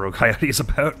remember what Rogue Coyote is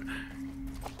about.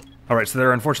 Alright, so there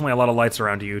are unfortunately a lot of lights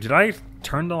around you. Did I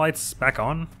turn the lights back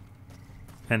on?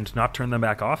 And not turn them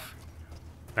back off?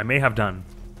 I may have done.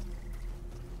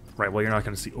 Right, well you're not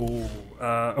going to see... Oh,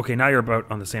 okay, now you're about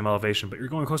on the same elevation, but you're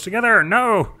going close together!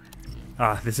 No!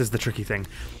 Ah, this is the tricky thing.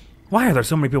 Why are there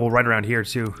so many people right around here,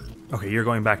 too? Okay, you're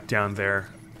going back down there.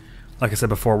 Like I said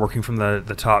before, working from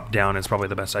the top down is probably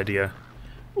the best idea.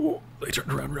 Oh, they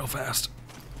turned around real fast.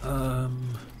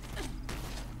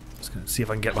 Just gonna see if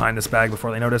I can get behind this bag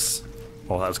before they notice.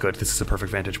 Oh, that was good. This is a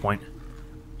perfect vantage point.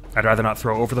 I'd rather not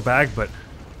throw over the bag, but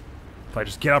if I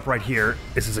just get up right here,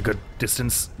 this is a good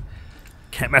distance.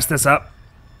 Can't mess this up.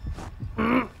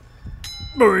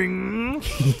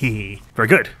 Boing! Very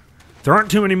good. There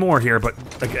aren't too many more here,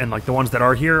 but again, like the ones that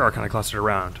are here are kind of clustered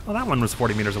around. Well, that one was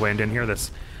 40 meters away and didn't hear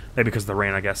this. Maybe because of the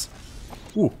rain, I guess.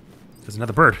 Ooh, there's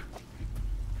another bird.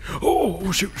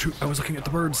 Oh, shoot, shoot. I was looking at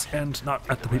the birds and not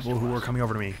at the people who were coming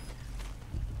over to me.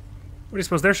 What do you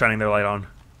suppose they're shining their light on?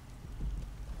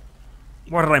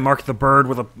 Why did I mark the bird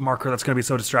with a marker that's going to be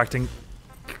so distracting?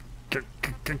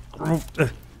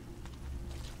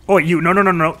 Oh, you. No, no,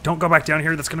 no, no. Don't go back down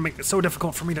here. That's going to make it so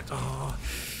difficult for me to... Oh.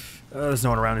 There's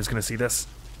no one around who's going to see this.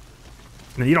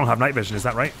 And you don't have night vision, is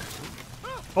that right?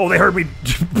 Oh, they heard me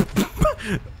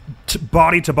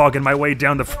body toboggan my way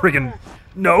down the friggin...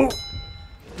 No!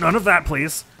 None of that,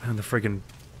 please. And the friggin'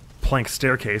 plank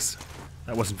staircase.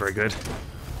 That wasn't very good.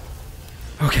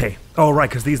 Okay. Oh, right,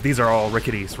 because these are all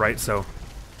ricketies, right? So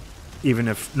even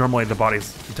if normally the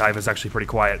body's dive is actually pretty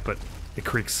quiet, but it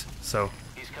creaks, so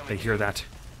they hear that.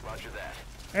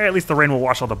 Hey, at least the rain will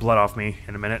wash all the blood off me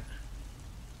in a minute.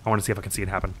 I want to see if I can see it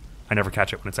happen. I never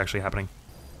catch it when it's actually happening.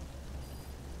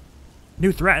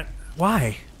 New threat?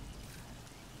 Why?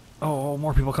 Oh,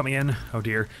 more people coming in. Oh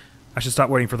dear. I should stop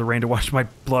waiting for the rain to wash my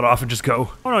blood off and just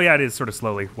go. Oh no, yeah, it is sort of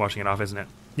slowly washing it off, isn't it?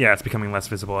 Yeah, it's becoming less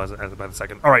visible as by the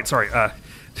second. Alright, sorry,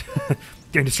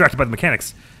 getting distracted by the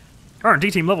mechanics.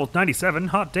 R&D team level 97,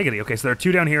 hot diggity. Okay, so there are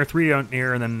 2 down here, 3 down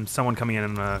here, and then someone coming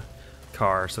in a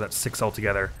car, so that's 6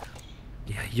 altogether.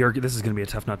 Yeah, this is going to be a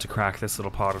tough nut to crack, this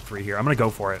little pod of 3 here. I'm going to go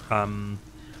for it,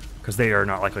 because they are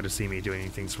not likely to see me doing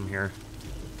anything from here.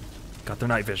 Got their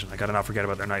night vision. I gotta not forget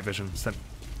about their night vision. So that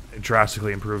it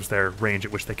drastically improves their range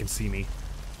at which they can see me.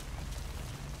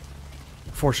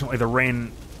 Fortunately, the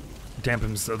rain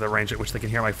dampens the range at which they can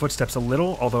hear my footsteps a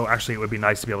little, although actually it would be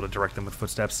nice to be able to direct them with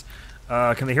footsteps.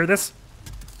 Can they hear this?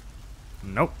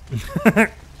 Nope.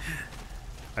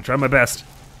 I tried my best.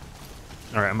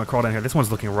 Alright, I'm gonna crawl down here. This one's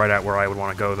looking right at where I would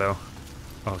want to go, though.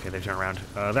 Oh, okay, they turn around.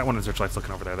 That one in searchlight's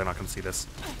looking over there. They're not gonna see this.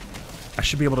 I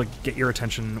should be able to get your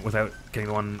attention without getting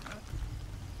the one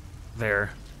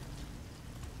there.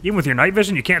 Even with your night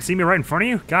vision, you can't see me right in front of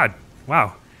you? God,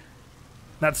 wow.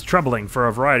 That's troubling for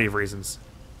a variety of reasons.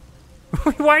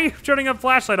 Why are you turning a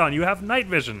flashlight on? You have night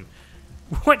vision.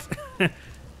 What?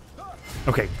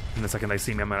 Okay, in the second they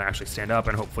see me, I'm gonna actually stand up,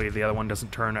 and hopefully the other one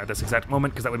doesn't turn at this exact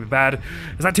moment, because that would be bad.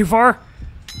 Is that too far?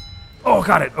 Oh,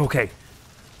 got it. Okay.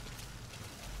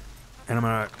 And I'm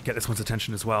gonna get this one's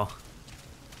attention as well.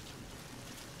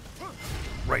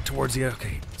 Right towards you.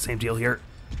 Okay, same deal here.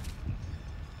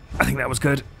 I think that was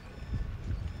good.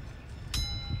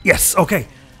 Yes, okay.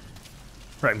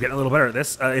 Right, I'm getting a little better at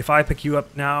this. If I pick you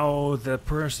up now, the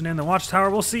person in the watchtower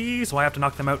will see, so I have to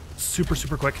knock them out super,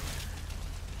 super quick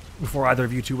before either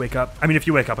of you two wake up. I mean, if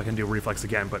you wake up, I can do reflex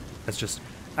again, but that's just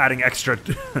adding extra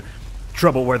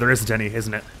trouble where there isn't any,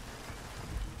 isn't it?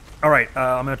 Alright,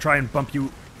 I'm going to try and bump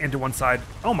you into one side.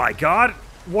 Oh my god!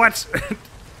 What?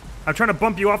 I'm trying to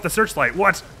bump you off the searchlight.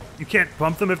 What? You can't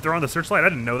bump them if they're on the searchlight? I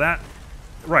didn't know that.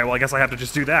 Right, well, I guess I have to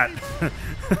just do that.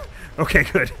 Okay,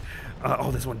 good.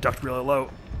 Oh, this one ducked really low.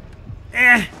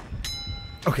 Eh!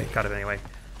 Okay, got it anyway.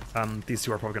 These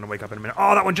two are probably going to wake up in a minute.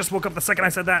 Oh, that one just woke up the second I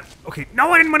said that. Okay,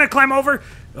 no, I didn't want to climb over!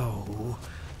 Oh,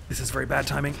 this is very bad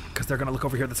timing, because they're going to look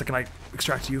over here the second I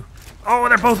extract you. Oh,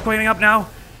 they're both waking up now!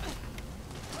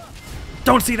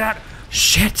 Don't see that!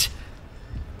 Shit!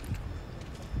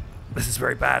 This is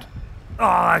very bad. Oh,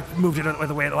 I moved it out of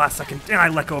the way at the last second, and I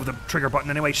let go of the trigger button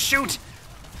anyway. Shoot!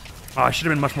 Oh, I should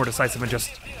have been much more decisive and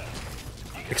just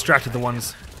extracted the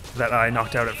ones that I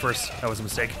knocked out at first. That was a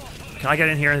mistake. Can I get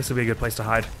in here? This would be a good place to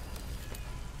hide.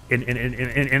 In.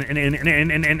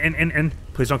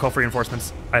 Please don't call for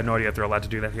reinforcements. I have no idea if they're allowed to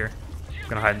do that here. I'm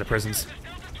gonna hide in the prisons.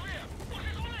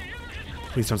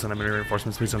 Please don't send them any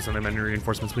reinforcements. Please don't send them any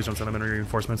reinforcements. Please don't send them any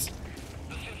reinforcements.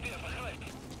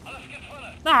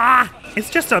 Ah! It's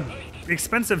just a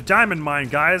expensive diamond mine,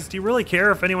 guys. Do you really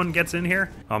care if anyone gets in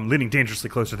here? I'm leaning dangerously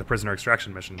close to the prisoner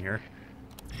extraction mission here.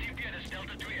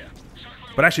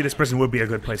 But actually, this prison would be a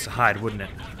good place to hide, wouldn't it?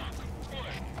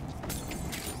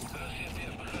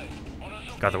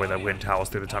 God, the way that wind howls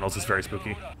through the tunnels is very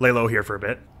spooky. Lay low here for a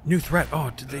bit. New threat.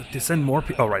 Oh, did they send more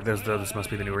people? Oh, right. This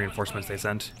must be the new reinforcements they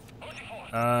sent.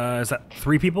 Is that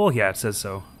 3 people? Yeah, it says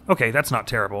so. Okay, that's not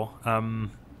terrible.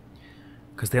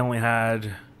 Because they only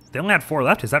had 4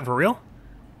 left. Is that for real?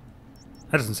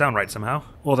 That doesn't sound right somehow.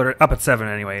 Well, they're up at 7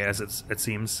 anyway, as it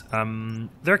seems.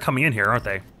 They're coming in here, aren't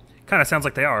they? Kind of sounds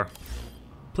like they are.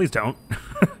 Please don't.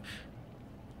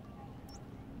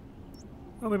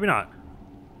 Oh, maybe not.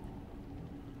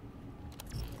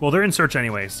 Well, they're in search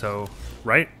anyway, so...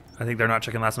 Right? I think they're not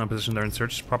checking last known position. They're in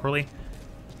search properly.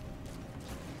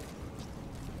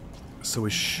 So we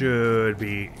should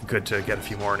be good to get a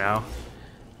few more now.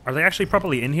 Are they actually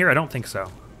properly in here? I don't think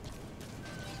so.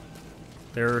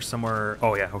 They're somewhere...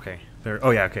 Oh, yeah, okay.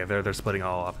 They're splitting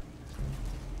all up.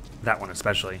 That one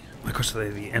especially. My question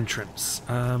is the entrance.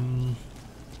 We're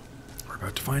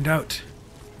about to find out.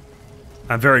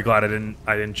 I'm very glad I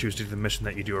didn't choose to do the mission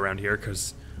that you do around here,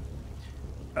 because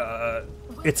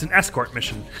it's an escort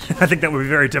mission. I think that would be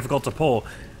very difficult to pull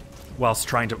whilst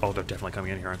trying to... Oh, they're definitely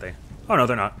coming in here, aren't they? Oh, no,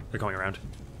 they're not. They're going around.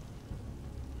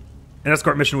 An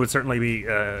escort mission would certainly be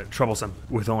troublesome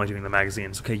with only doing the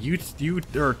magazines. Okay,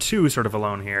 there are 2 sort of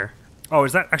alone here. Oh,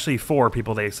 is that actually 4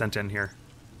 people they sent in here?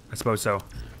 I suppose so.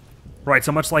 Right,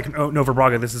 so much like Nova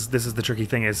Braga, this is the tricky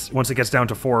thing is once it gets down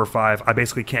to 4 or 5, I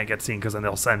basically can't get seen because then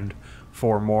they'll send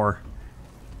 4 more.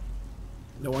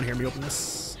 No one hear me open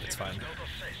this? It's fine.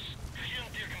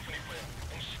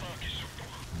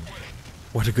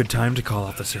 What a good time to call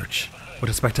off the search.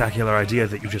 What a spectacular idea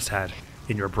that you just had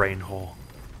in your brain hole.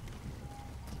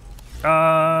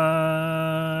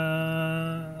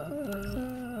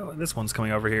 This one's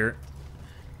coming over here.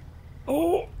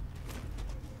 Oh!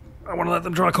 I want to let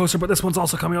them draw closer, but this one's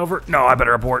also coming over. No, I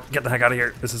better abort. Get the heck out of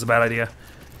here. This is a bad idea.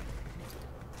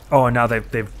 Oh, and now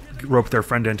they've roped their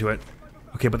friend into it.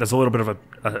 Okay, but there's a little bit of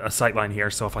a sight line here,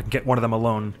 so if I can get one of them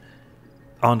alone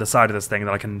on the side of this thing,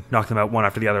 then I can knock them out one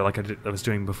after the other like I was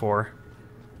doing before.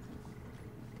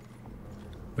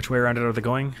 Which way around it are they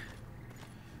going?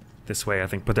 This way, I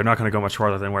think, but they're not going to go much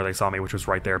farther than where they saw me, which was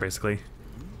right there, basically.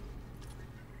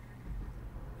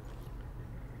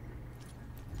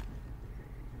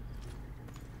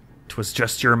 It was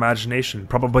just your imagination.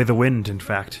 Probably the wind, in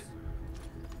fact.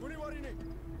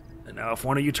 And now if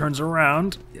one of you turns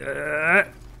around...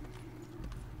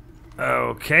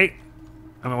 okay.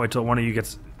 I'm gonna wait till one of you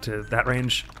gets to that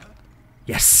range.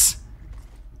 Yes!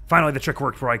 Finally the trick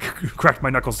worked where I cracked my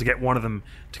knuckles to get one of them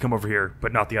to come over here,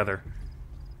 but not the other.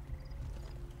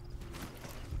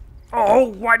 Oh,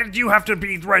 why did you have to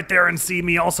be right there and see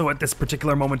me also at this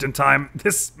particular moment in time?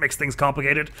 This makes things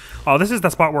complicated. Oh, this is the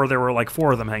spot where there were like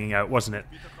 4 of them hanging out, wasn't it?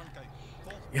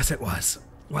 Yes, it was.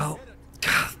 Well,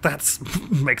 that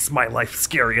makes my life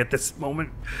scary at this moment.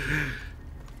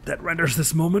 That renders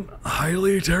this moment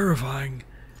highly terrifying.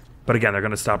 But again, they're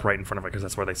going to stop right in front of it because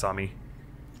that's where they saw me.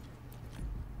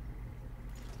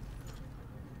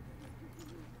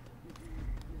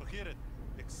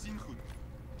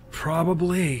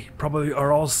 Probably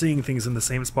are all seeing things in the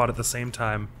same spot at the same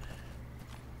time.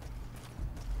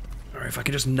 Alright, if I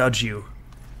could just nudge you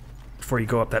before you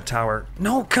go up that tower.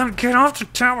 No, get off the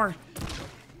tower!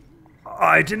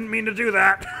 I didn't mean to do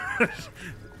that.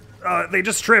 They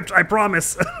just tripped, I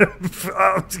promise.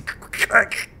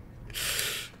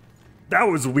 That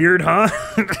was weird, huh?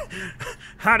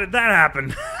 How did that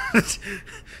happen?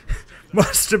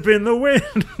 Must have been the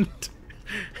wind.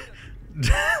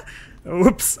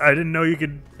 Oops, I didn't know you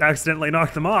could accidentally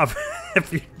knock them off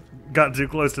if you got too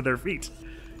close to their feet.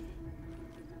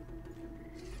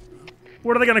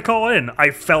 What are they gonna call in? I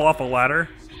fell off a ladder.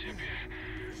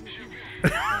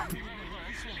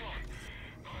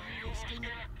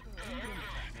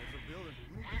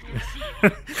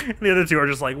 The other 2 are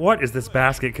just like, what is this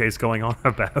basket case going on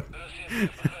about?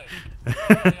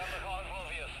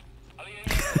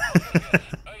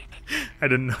 I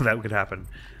didn't know that could happen.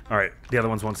 Alright, the other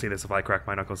ones won't see this if I crack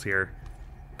my knuckles here.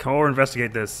 Come over and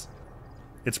investigate this.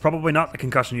 It's probably not the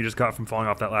concussion you just got from falling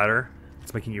off that ladder.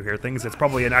 It's making you hear things. It's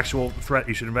probably an actual threat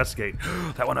you should investigate.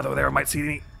 That one over there might see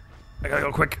me. I gotta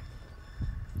go quick.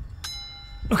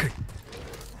 Okay.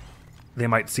 They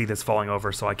might see this falling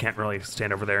over, so I can't really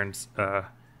stand over there and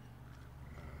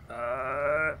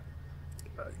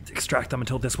extract them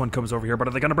until this one comes over here. But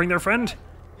are they gonna bring their friend?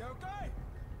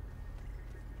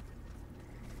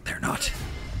 They're not.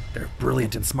 They're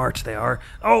brilliant and smart, they are.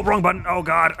 Oh, wrong button. Oh,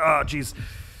 God. Oh, jeez.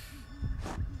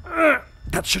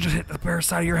 That should have hit the bare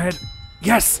side of your head.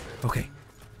 Yes! Okay.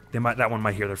 That one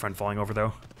might hear their friend falling over,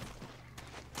 though.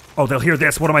 Oh, they'll hear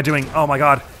this. What am I doing? Oh, my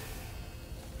God.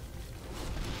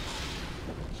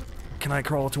 Can I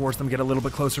crawl towards them, get a little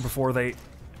bit closer before they...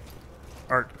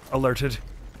 are alerted.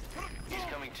 He's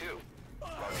coming too.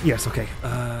 Yes, okay.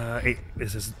 8.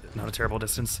 This is not a terrible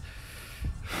distance.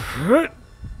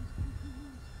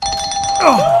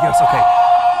 Oh, yes, okay.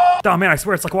 Oh man, I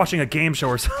swear it's like watching a game show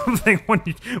or something when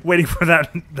you're waiting for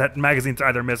that magazine to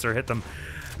either miss or hit them.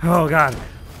 Oh god.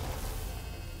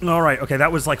 All right, okay,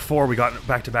 that was like 4 we got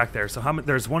back to back there. So how many?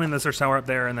 There's one in the search tower up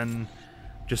there, and then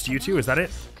just you two. Is that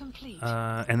it? Complete.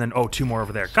 And then 2 more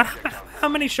over there. God, how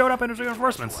many showed up in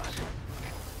reinforcements?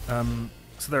 So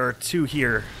there are 2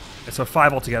 here, so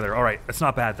 5 altogether. All right, that's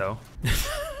not bad though.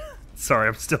 Sorry,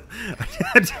 I'm still.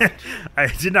 I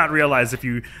did not realize if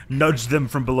you nudged them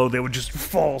from below, they would just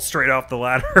fall straight off the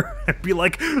ladder and be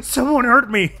like, "Someone hurt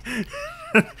me."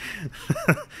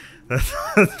 That's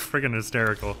freaking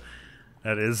hysterical.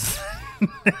 That is.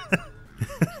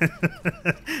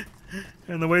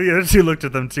 And the way the other 2 looked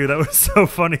at them too, that was so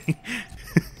funny.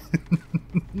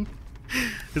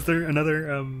 Is there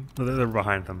another? No, they're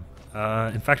behind them.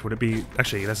 In fact, would it be?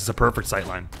 Actually, this is a perfect sight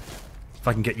line. If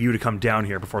I can get you to come down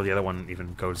here before the other one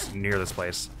even goes near this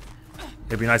place.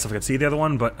 It'd be nice if I could see the other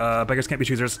one, but beggars can't be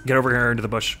choosers. Get over here into the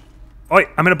bush. Oi,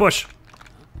 I'm in a bush.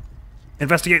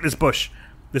 Investigate this bush.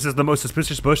 This is the most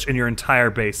suspicious bush in your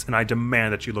entire base, and I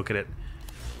demand that you look at it.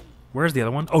 Where's the other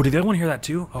one? Oh, did the other one hear that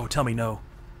too? Oh, tell me no.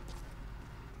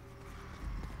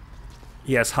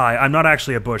 Yes, hi. I'm not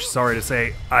actually a bush. Sorry to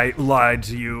say. I lied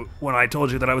to you when I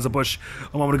told you that I was a bush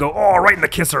a moment ago. Oh, right in the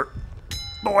kisser.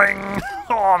 Boing!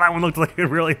 Oh, that one looked like it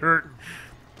really hurt.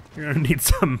 You're gonna need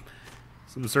some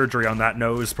surgery on that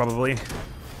nose, probably.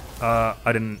 I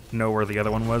didn't know where the other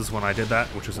one was when I did that,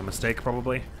 which was a mistake,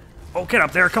 probably. Oh, get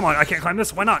up there! Come on, I can't climb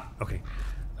this. Why not? Okay.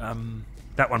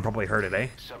 That one probably hurt it, eh?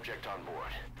 Subject on board.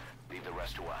 Leave the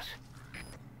rest to us.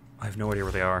 I have no idea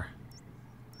where they are.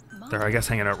 They're, I guess,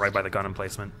 hanging out right by the gun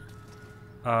emplacement.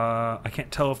 I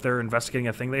can't tell if they're investigating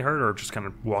a thing they heard or just kind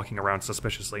of walking around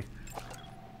suspiciously.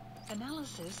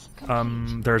 Analysis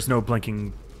complete. There's no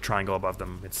blinking triangle above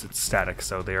them. It's static,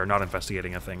 so they are not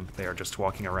investigating a thing. They are just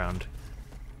walking around.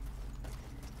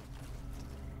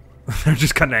 They're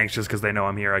just kind of anxious because they know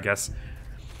I'm here, I guess.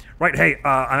 Right, hey,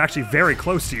 I'm actually very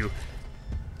close to you.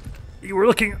 You were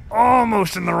looking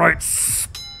almost in the right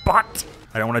spot.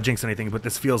 I don't want to jinx anything, but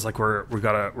this feels like we're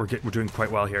doing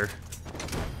quite well here.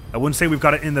 I wouldn't say we've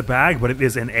got it in the bag, but it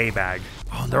is in a bag.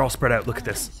 Oh, and they're all spread out. Look at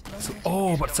this. So,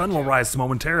 oh, but sun will rise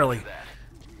momentarily.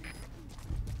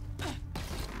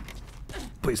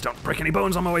 Please don't break any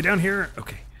bones on my way down here.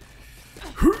 Okay.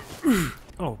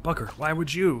 Oh, bugger. Why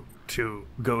would you two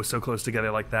go so close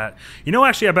together like that? You know,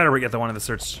 actually, I better get the one in the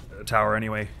search tower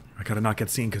anyway. I gotta not get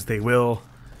seen because they will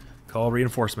call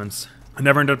reinforcements. I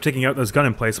never ended up taking out those gun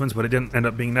emplacements, but it didn't end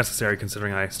up being necessary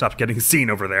considering I stopped getting seen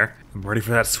over there. I'm ready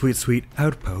for that sweet, sweet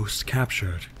outpost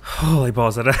captured. Holy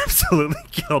balls, that absolutely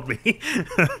killed me.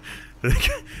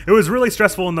 It was really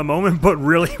stressful in the moment, but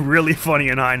really, really funny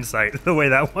in hindsight. The way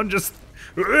that one just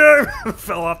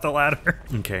fell off the ladder.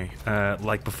 Okay,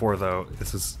 like before though,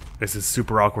 this is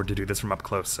super awkward to do this from up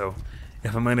close, so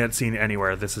if I'm gonna get seen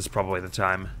anywhere, this is probably the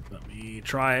time. Let me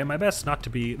try my best not to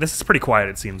be... This is pretty quiet,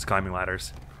 it seems, climbing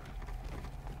ladders.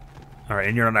 Alright,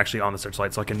 and you're not actually on the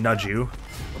searchlight, so I can nudge you.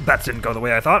 That didn't go the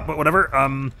way I thought, but whatever.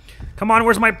 Come on,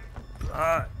 where's my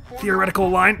theoretical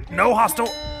line? No, hostile.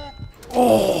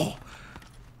 Oh!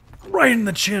 Right in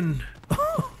the chin.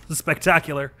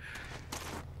 Spectacular.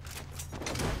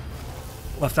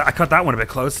 I cut that one a bit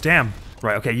close, damn.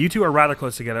 Right, okay, you two are rather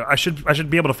close together. I should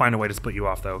be able to find a way to split you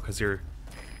off, though, because you're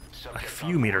a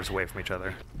few meters away from each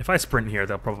other. If I sprint here,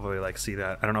 they'll probably, like, see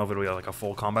that. I don't know if it'll be, like, a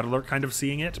full combat alert kind of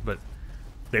seeing it, but...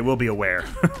 They will be aware.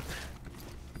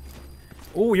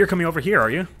 Oh, you're coming over here, are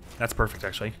you? That's perfect,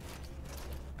 actually.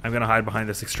 I'm gonna hide behind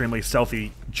this extremely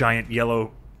stealthy, giant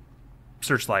yellow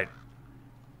searchlight.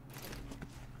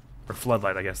 Or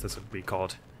floodlight, I guess this would be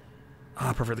called.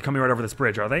 Ah, perfect. They're coming right over this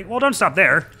bridge, are they? Well, don't stop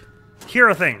there. Hear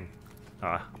a thing.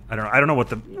 I don't know what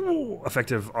the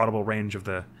effective audible range of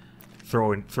the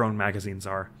thrown magazines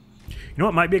are. You know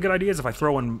what might be a good idea is if I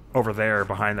throw one over there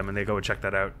behind them and they go and check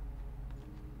that out.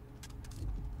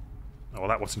 Oh, well,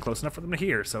 that wasn't close enough for them to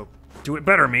hear, so do it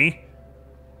better, me.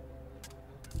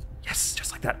 Yes,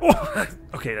 just like that. Oh,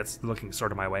 okay, that's looking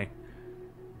sort of my way.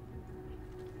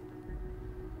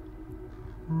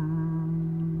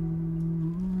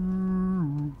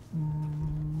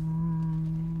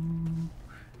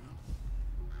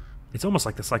 It's almost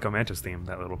like the Psycho Mantis theme,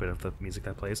 that little bit of the music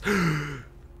that plays. Oh,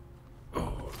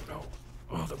 no.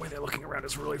 Oh, the way they're looking around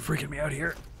is really freaking me out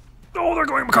here. Oh, they're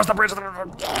going across the bridge.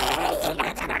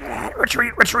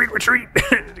 Retreat, retreat, retreat.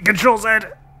 Control Z.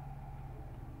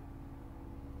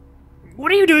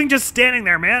 What are you doing just standing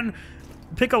there, man?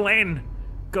 Pick a lane.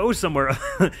 Go somewhere.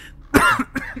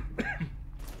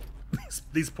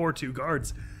 These poor two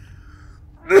guards.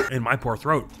 In my poor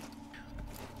throat.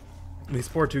 These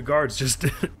poor two guards just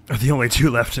are the only two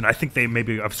left, and I think they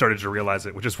maybe have started to realize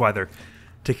it, which is why they're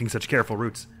taking such careful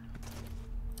routes.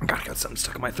 God, I got something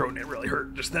stuck in my throat and it really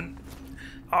hurt just then.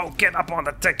 Oh, get up on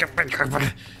the deck.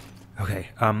 Okay,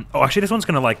 oh, actually this one's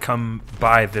gonna, like, come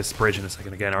by this bridge in a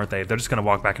second again, aren't they? They're just gonna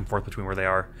walk back and forth between where they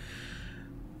are.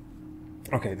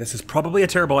 Okay, this is probably a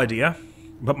terrible idea,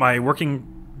 but my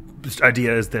working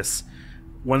idea is this.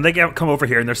 When they come over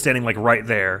here and they're standing, like, right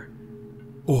there...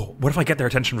 Oh, what if I get their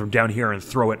attention from down here and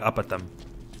throw it up at them?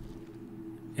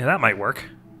 Yeah, that might work.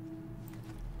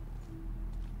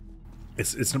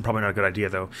 It's probably not a good idea,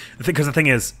 though. Because the thing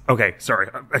is... Okay, sorry.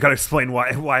 I gotta explain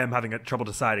why I'm having trouble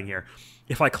deciding here.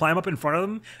 If I climb up in front of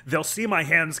them, they'll see my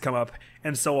hands come up,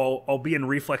 and so I'll be in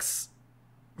reflex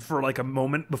for, like, a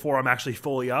moment before I'm actually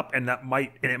fully up, and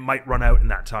it might run out in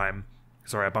that time.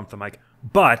 Sorry, I bumped the mic.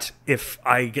 But if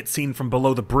I get seen from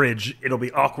below the bridge, it'll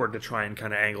be awkward to try and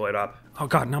kind of angle it up. Oh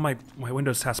god, now my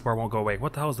Windows taskbar won't go away.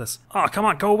 What the hell is this? Oh, come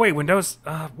on, go away, Windows.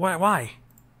 Why?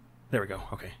 There we go.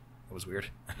 Okay, that was weird.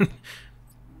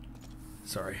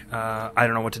 Sorry. I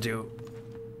don't know what to do.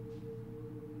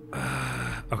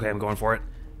 Okay, I'm going for it.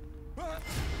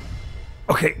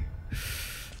 Okay.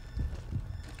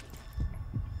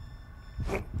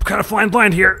 I'm kind of flying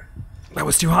blind here. That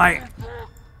was too high.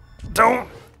 Don't.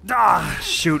 Ah,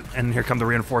 shoot. And here come the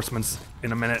reinforcements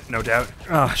in a minute, no doubt.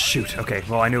 Ah, shoot. Okay,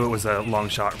 well, I knew it was a long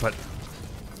shot, but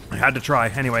I had to try.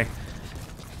 Anyway,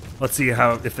 let's see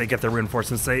if they get their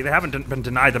reinforcements. They haven't been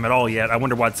denied them at all yet. I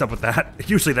wonder what's up with that.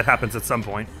 Usually that happens at some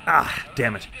point. Ah,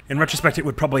 damn it. In retrospect, it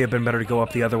would probably have been better to go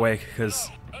up the other way,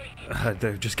 because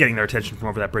they're just getting their attention from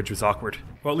over that bridge was awkward.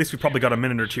 Well, at least we probably got a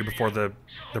minute or two before the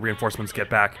reinforcements get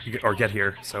back, or get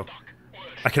here, so...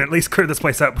 I can at least clear this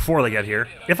place out before they get here.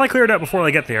 If I clear it out before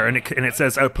they get there, and it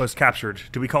says outpost captured,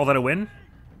 do we call that a win?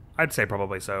 I'd say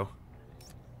probably so.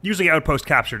 Usually outpost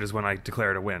captured is when I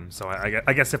declare it a win, so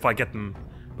I guess if I get them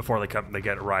before they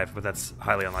arrive, but that's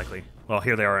highly unlikely. Well,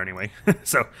 here they are anyway,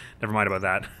 so never mind about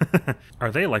that.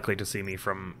 Are they likely to see me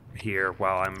from here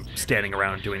while I'm standing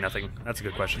around doing nothing? That's a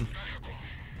good question.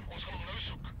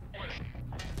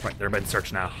 Right, they're being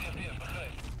searched now.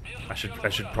 I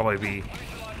should probably be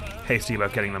hasty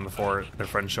about getting them before their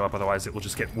friends show up, otherwise it will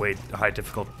just get way high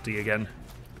difficulty again.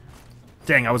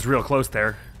 Dang, I was real close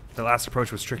there. The last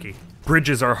approach was tricky.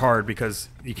 Bridges are hard because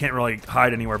you can't really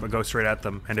hide anywhere but go straight at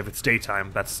them, and if it's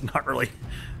daytime, that's not really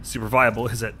super viable,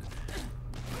 is it?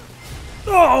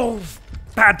 Oh!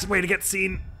 Bad way to get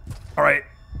seen. Alright.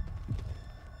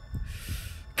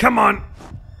 Come on!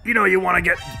 You know you want to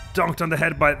get dunked on the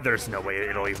head by... There's no way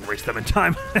it'll even reach them in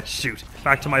time. Shoot.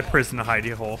 Back to my prison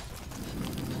hidey hole.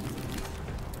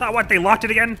 Oh, what? They locked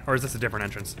it again? Or is this a different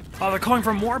entrance? Oh, they're calling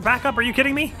for more backup? Are you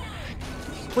kidding me?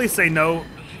 Please say no,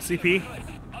 CP.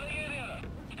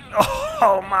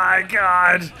 Oh my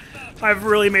god! I've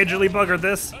really majorly buggered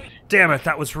this. Damn it,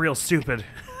 that was real stupid.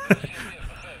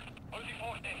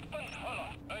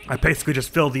 I basically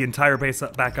just filled the entire base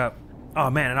back up. Oh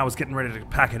man, and I was getting ready to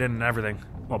pack it in and everything.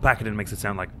 Well, pack it in makes it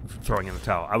sound like throwing in the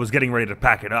towel. I was getting ready to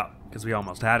pack it up, because we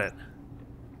almost had it.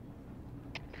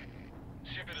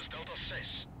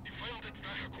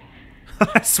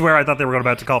 I swear I thought they were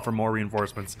about to call for more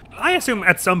reinforcements. I assume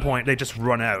at some point they just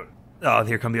run out. Oh,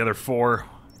 here come the other 4,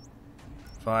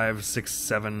 5, 6,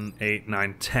 7, 8,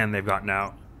 9, 10 they've got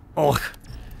now. Oh,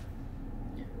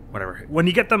 whatever. When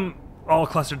you get them all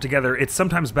clustered together, it's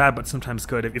sometimes bad, but sometimes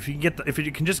good. If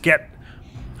you can just get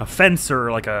a fence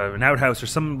or like an outhouse or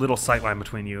some little sightline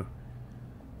between you,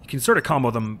 you can sort of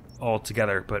combo them all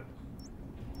together. But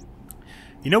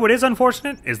you know what is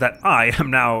unfortunate is that I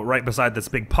am now right beside this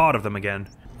big pod of them again.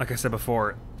 Like I said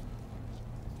before,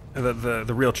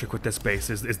 the real trick with this base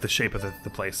is the shape of the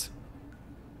place.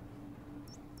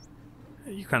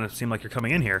 You kind of seem like you're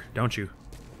coming in here, don't you?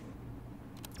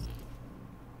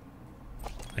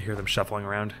 I hear them shuffling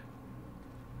around.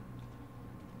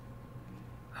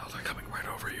 Oh, they're coming right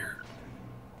over here.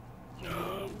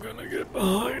 I'm gonna get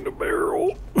behind a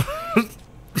barrel.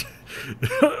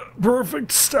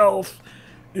 Perfect stealth.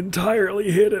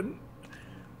 Entirely hidden.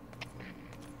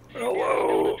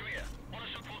 Hello.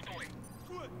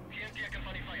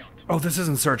 Oh, this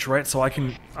isn't search, right? So I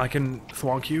can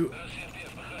thwonk you.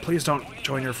 Please don't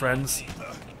join your friends.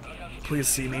 Please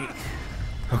see me.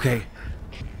 Okay.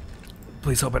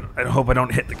 Please hope I hope I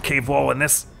don't hit the cave wall in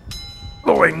this.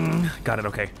 Boing. Got it.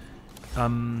 Okay.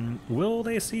 Will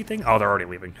they see things? Oh, they're already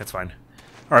leaving. That's fine.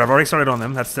 All right, I've already started on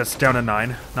them. That's down to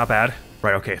 9. Not bad.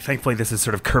 Right. Okay. Thankfully, this is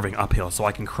sort of curving uphill, so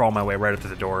I can crawl my way right up to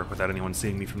the door without anyone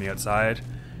seeing me from the outside.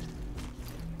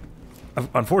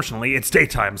 Unfortunately, it's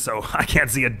daytime, so I can't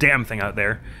see a damn thing out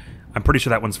there. I'm pretty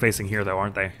sure that one's facing here, though,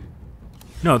 aren't they?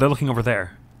 No, they're looking over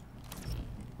there.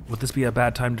 Would this be a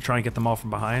bad time to try and get them all from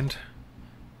behind?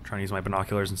 I'm trying to use my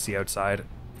binoculars and see outside.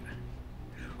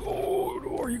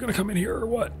 Oh, are you gonna come in here or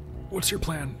what? What's your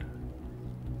plan?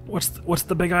 What's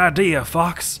the big idea,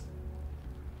 Fox?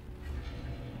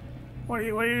 What are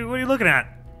you looking at?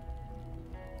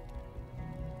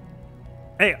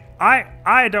 Hey,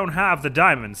 I don't have the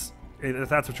diamonds, if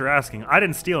that's what you're asking. I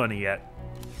didn't steal any yet.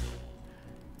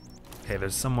 Okay,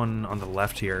 there's someone on the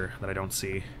left here that I don't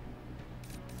see.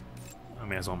 I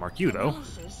may as well mark you, though.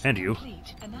 Analysis And you.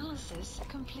 complete. Analysis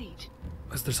complete.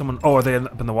 Is there someone? Oh, are they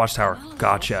up in the watchtower?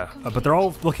 Gotcha. But they're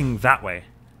all looking that way.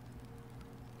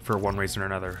 For one reason or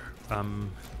another.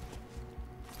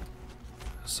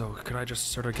 So could I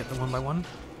just sort of get them one by one?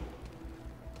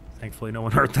 Thankfully no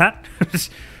one heard that.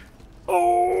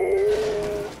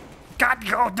 Oh!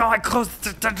 God, no, I closed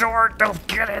the door. Don't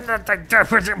get in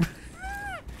the...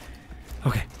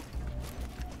 Okay.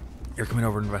 You're coming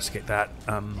over and investigate that.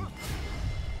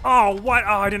 Oh, what?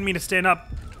 Oh, I didn't mean to stand up.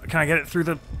 Can I get it through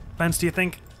the fence, do you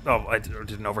think? Oh, I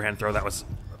did an overhand throw. That was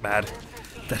bad.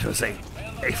 That was a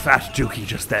fat dookie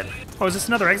just then. Oh, is this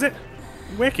another exit?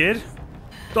 Wicked.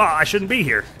 Oh, I shouldn't be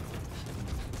here.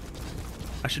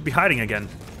 I should be hiding again.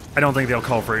 I don't think they'll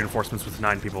call for reinforcements with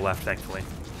 9 people left, thankfully.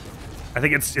 I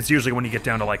think it's usually when you get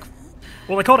down to like...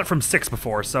 Well, they called it from 6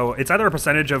 before, so it's either a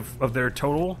percentage of their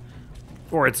total,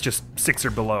 or it's just 6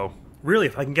 or below. Really,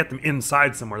 if I can get them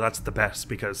inside somewhere, that's the best,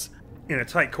 because in a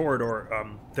tight corridor,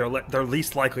 they're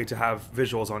least likely to have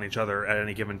visuals on each other at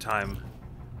any given time,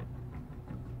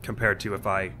 compared to if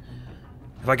I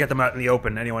get them out in the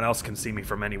open, anyone else can see me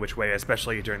from any which way,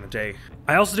 especially during the day.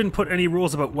 I also didn't put any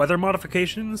rules about weather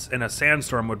modifications, and a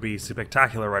sandstorm would be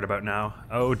spectacular right about now.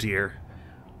 Oh dear.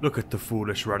 Look at the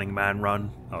foolish running man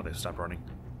run. Oh, they stopped running.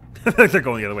 They're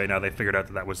going the other way now. They figured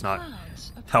out that was not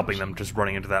helping them, just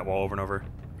running into that wall over and over.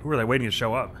 Who are they waiting to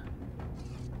show up?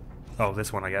 Oh,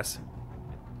 this one, I guess.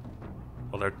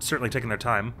 Well, they're certainly taking their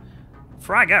time.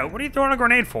 Frag out? What are you throwing a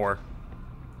grenade for?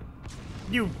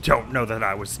 You don't know that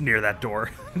I was near that door.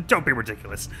 Don't be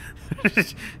ridiculous.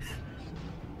 To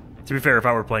be fair, if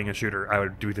I were playing a shooter, I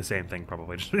would do the same thing,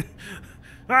 probably.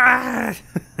 Ah!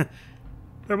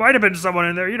 There might have been someone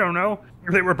in there, you don't know.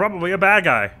 They were probably a bad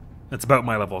guy. That's about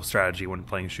my level of strategy when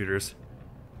playing shooters.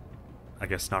 I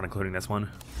guess not including this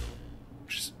one.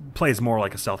 Which plays more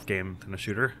like a stealth game than a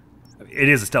shooter. It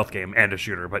is a stealth game and a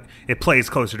shooter, but it plays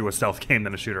closer to a stealth game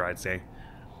than a shooter, I'd say.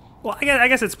 Well, I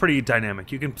guess it's pretty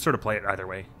dynamic. You can sort of play it either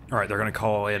way. Alright, they're going to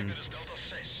call in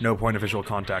no point of visual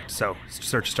contact, so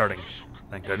search starting.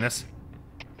 Thank goodness.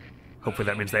 Hopefully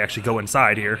that means they actually go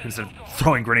inside here instead of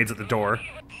throwing grenades at the door.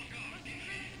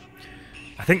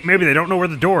 I think maybe they don't know where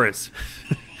the door is.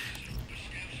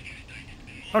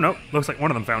 Oh no, looks like one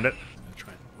of them found it. I'll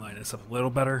try and line this up a little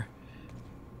better.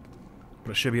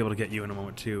 But I should be able to get you in a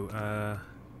moment too. How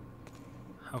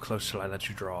close shall I let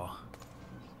you draw?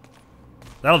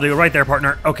 That'll do, right there,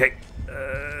 partner. Okay.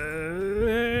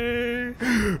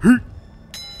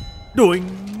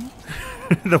 Doing.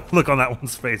 The look on that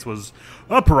one's face was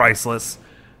priceless.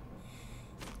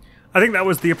 I think that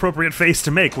was the appropriate face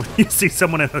to make when you see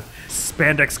someone in a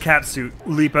spandex catsuit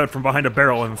leap out from behind a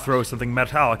barrel and throw something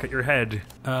metallic at your head.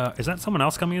 Is that someone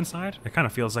else coming inside? It kind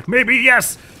of feels like maybe,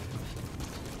 yes!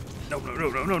 No. Oh,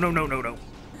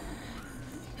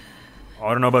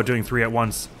 I don't know about doing 3 at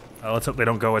once. Let's hope they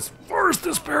don't go as far as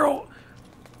this barrel.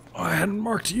 Oh, I hadn't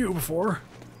marked you before.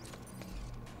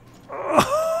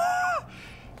 Oh,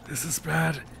 this is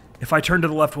bad. If I turn to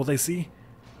the left, will they see?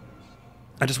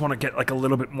 I just want to get like a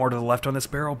little bit more to the left on this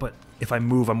barrel, but if I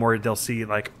move, I'm worried they'll see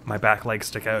like my back legs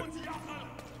stick out.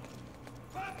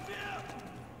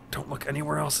 Don't look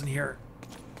anywhere else in here.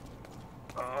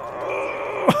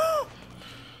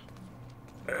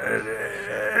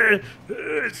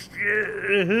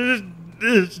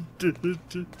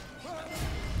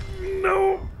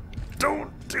 No,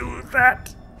 don't do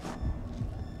that.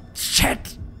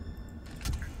 Shit.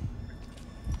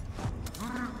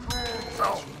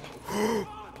 No.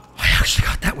 I actually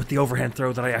got that with the overhand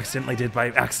throw that I accidentally did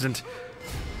by accident.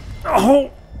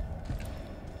 Oh!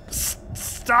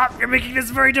 Stop! You're making this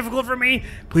very difficult for me!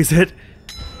 Please hit.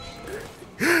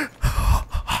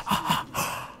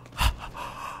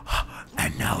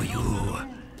 And now you...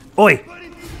 Oi!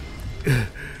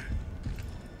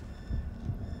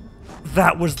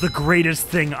 That was the greatest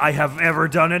thing I have ever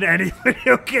done in any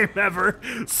video game ever!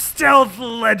 Stealth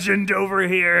legend over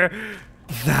here!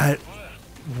 That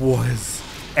was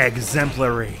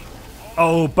exemplary.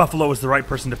 Oh, Buffalo was the right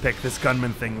person to pick. This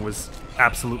gunman thing was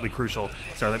absolutely crucial.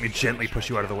 Sorry, let me gently push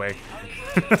you out of the way.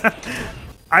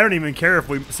 I don't even care if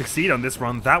we succeed on this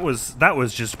run. That was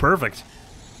just perfect.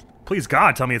 Please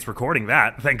God, tell me it's recording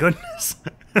that. Thank goodness.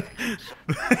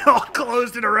 They all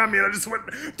closed it around me and I just went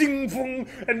ding boom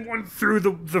and went through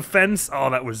the fence. Oh,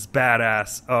 that was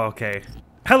badass. Oh, okay.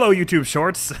 Hello, YouTube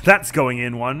Shorts. That's going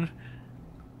in one.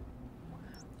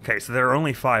 Okay, so there are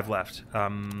only 5 left.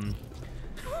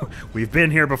 We've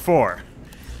been here before.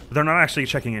 They're not actually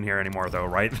checking in here anymore, though,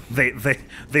 right?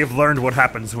 They've learned what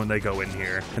happens when they go in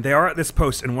here. And they are at this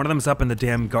post, and one of them's up in the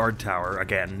damn guard tower,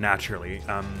 again, naturally.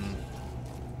 I'm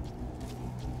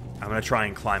gonna try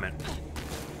and climb it.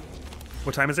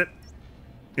 What time is it?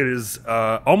 It is,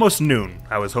 almost noon.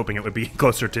 I was hoping it would be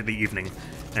closer to the evening,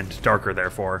 and darker,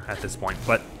 therefore, at this point,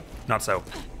 but not so.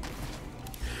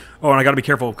 Oh, and I gotta be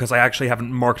careful, because I actually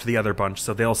haven't marked the other bunch,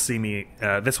 so they'll see me,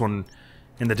 this one...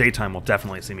 in the daytime will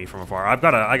definitely see me from afar. I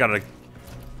gotta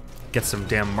get some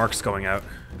damn marks going out.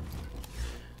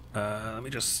 Let me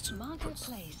just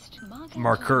put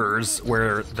markers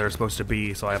where they're supposed to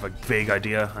be so I have a vague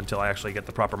idea until I actually get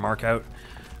the proper mark out.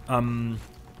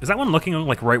 Is that one looking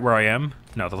like right where I am?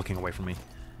 No, they're looking away from me.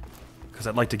 Because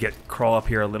I'd like to crawl up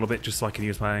here a little bit just so I can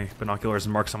use my binoculars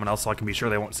and mark someone else so I can be sure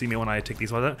they won't see me when I take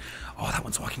these ones out. Oh, that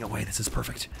one's walking away. This is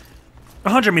perfect.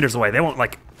 100 meters away. They won't,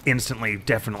 like, instantly,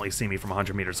 definitely see me from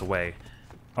 100 meters away.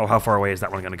 Oh, how far away is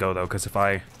that one going to go, though? Because if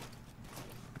I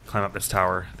climb up this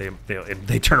tower, they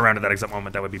turn around at that exact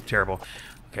moment. That would be terrible.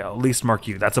 Okay, I'll at least mark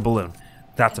you. That's a balloon.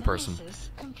 That's a person.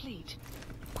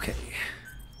 Okay.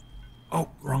 Oh,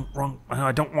 wrong.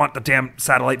 I don't want the damn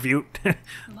satellite view.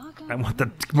 I want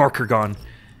the marker gone.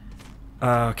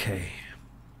 Okay.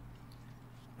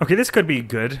 Okay, this could be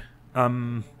good.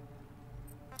 I'm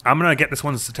gonna get this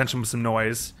one's attention with some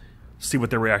noise, see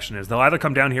what their reaction is. They'll either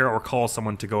come down here or call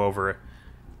someone to go over.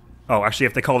 Oh, actually,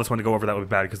 if they call this one to go over, that would be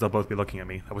bad, because they'll both be looking at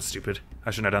me. That was stupid.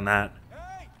 I shouldn't have done that.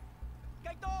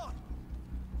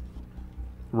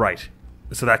 Right.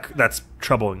 So that's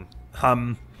troubling.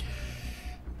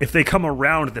 If they come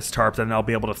around this tarp, then I'll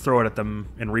be able to throw it at them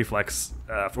in reflex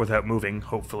without moving,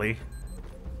 hopefully.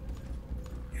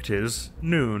 It is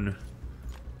noon.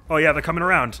 Oh yeah, they're coming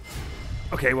around.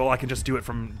 Okay, well, I can just do it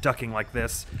from ducking like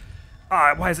this.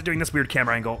 Why is it doing this weird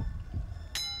camera angle?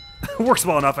 Works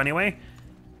well enough, anyway.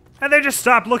 And they just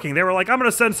stopped looking. They were like, I'm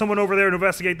gonna send someone over there to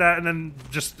investigate that, and then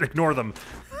just ignore them.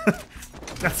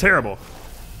 That's terrible.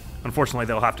 Unfortunately,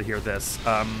 they'll have to hear this.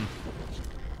 But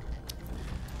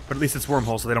at least it's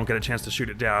wormhole, so they don't get a chance to shoot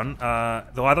it down.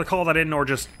 They'll either call that in or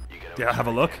just have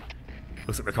a look.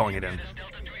 Looks like they're calling it in.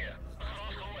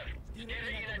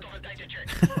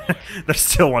 They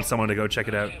still want someone to go check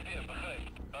it out.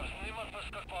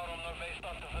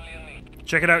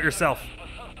 Check it out yourself.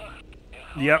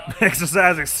 Yep,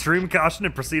 exercise extreme caution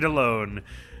and proceed alone.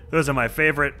 Those are my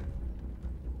favorite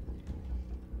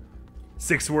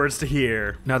 6 words to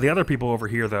hear. Now the other people over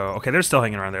here, though, okay, they're still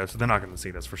hanging around there, so they're not going to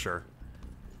see this for sure.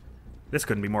 This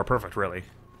couldn't be more perfect, really.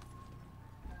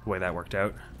 The way that worked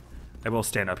out. I will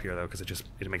stand up here, though, because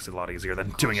it makes it a lot easier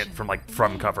than doing it from, like,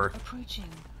 from cover.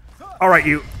 Alright,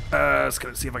 you. Let's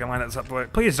go see if I can line this up.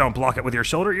 Please don't block it with your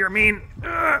shoulder. You're mean.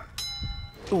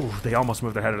 Ooh, they almost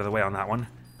moved their head out of the way on that one.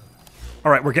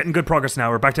 Alright, we're getting good progress now.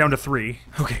 We're back down to 3.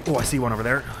 Okay. Oh, I see one over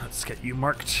there. Let's get you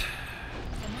marked.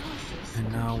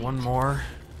 And now one more.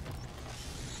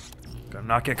 Gotta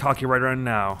not get cocky right around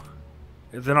now.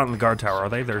 They're not in the guard tower, are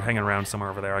they? They're hanging around somewhere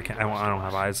over there. I don't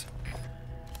have eyes.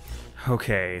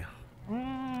 Okay.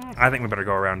 I think we better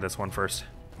go around this one first.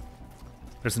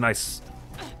 There's a nice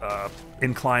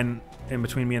incline in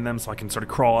between me and them, so I can sort of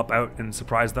crawl up out and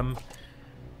surprise them.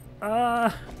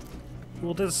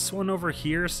 Will this one over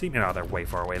here see me? No, they're way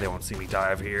far away. They won't see me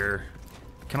dive here.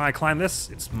 Can I climb this?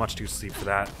 It's much too steep for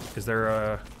that. Is there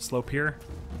a slope here?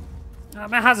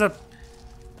 It has a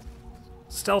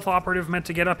stealth operative meant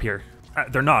to get up here.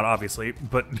 They're not, obviously,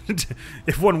 but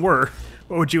if one were,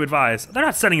 what would you advise? They're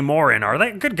not sending more in, are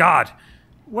they? Good God.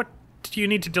 What do you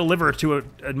need to deliver to a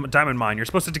diamond mine? You're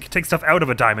supposed to take stuff out of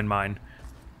a diamond mine.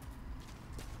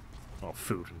 Well,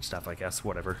 food and stuff, I guess.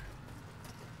 Whatever.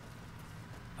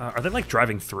 Are they, like,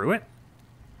 driving through it?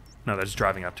 No, they're just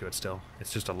driving up to it still.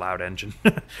 It's just a loud engine.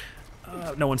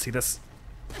 No one see this.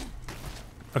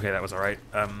 Okay, that was alright.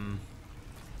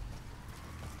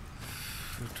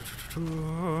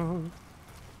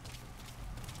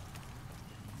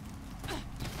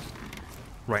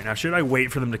 Right, now should I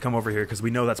wait for them to come over here? Because we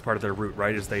know that's part of their route,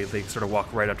 right? Is they sort of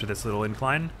walk right up to this little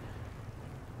incline?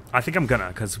 I think I'm gonna,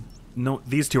 because no,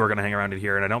 these two are gonna hang around in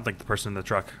here, and I don't think the person in the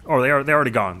truck... Oh, they're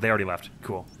already gone. They already left.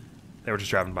 Cool. They were just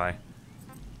driving by.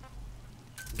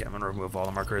 Okay, I'm gonna remove all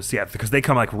the markers. Yeah, because they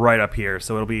come like right up here,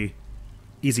 so it'll be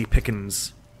easy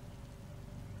pickings.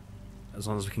 As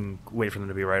long as we can wait for them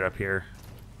to be right up here.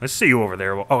 I see you over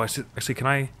there. Oh, actually, can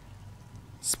I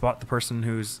spot the other person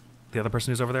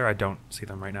who's over there? I don't see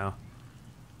them right now.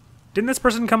 Didn't this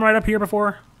person come right up here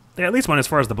before? They at least went as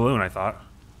far as the balloon, I thought.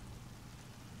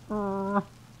 Well,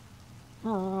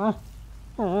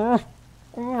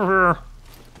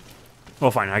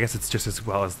 fine. I guess it's just as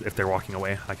well as if they're walking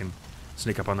away. I can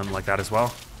sneak up on them like that as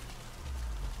well.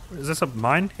 Is this a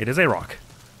mine? It is a rock.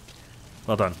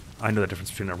 Well done. I know the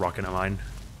difference between a rock and a mine.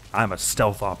 I'm a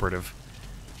stealth operative.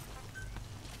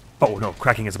 Oh, no.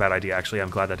 Cracking is a bad idea, actually. I'm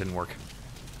glad that didn't work.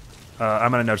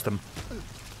 I'm going to nudge them.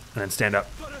 And then stand up.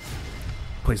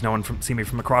 Please no one see me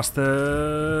from across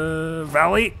the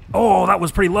valley. Oh, that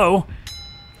was pretty low.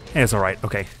 Hey, it's alright.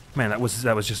 Okay. Man, that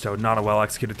was just not a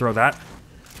well-executed throw, that.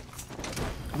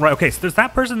 Right, okay, so there's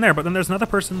that person there, but then there's another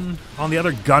person on the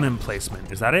other gun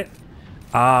emplacement. Is that it?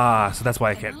 Ah, so that's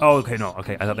why I can't... Oh, okay, no.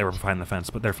 Okay, I thought they were behind the fence,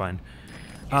 but they're fine.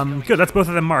 Good, that's both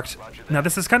of them marked. Now,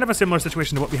 this is kind of a similar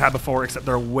situation to what we had before, except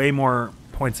there are way more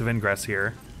points of ingress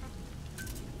here.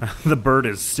 The bird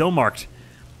is still marked.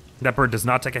 That bird does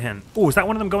not take a hint. Oh, is that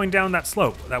one of them going down that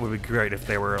slope? That would be great if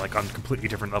they were, like, on completely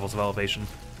different levels of elevation.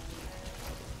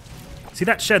 See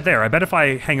that shed there? I bet if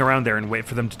I hang around there and wait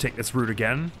for them to take this route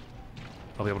again,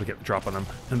 I'll be able to get the drop on them.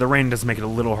 And the rain does make it a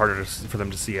little harder for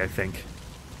them to see, I think,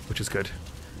 which is good.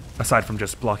 Aside from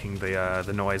just blocking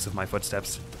the noise of my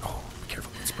footsteps. Oh, be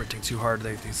careful, it's sprinting too hard.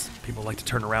 These people like to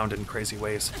turn around in crazy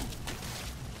ways.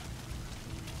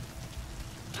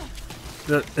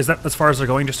 Is that as far as they're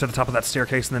going, just to the top of that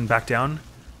staircase and then back down?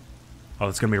 Oh,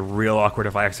 it's going to be real awkward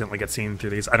if I accidentally get seen through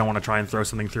these. I don't want to try and throw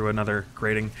something through another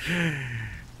grating.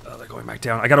 Oh, they're going back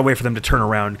down. I got to wait for them to turn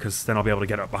around, because then I'll be able to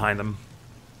get up behind them.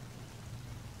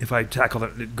 If I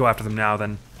go after them now,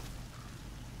 then...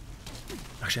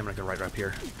 Actually, I'm going to go right up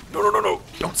here. No, no, no, no!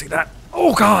 Don't see that!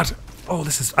 Oh, God! Oh,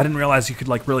 this is... I didn't realize you could,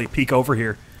 like, really peek over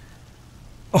here.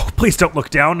 Oh, please don't look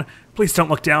down! Please don't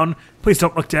look down! Please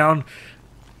don't look down!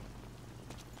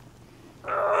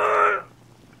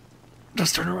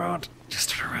 Just turn around. Just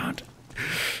turn around.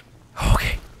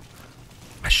 Okay.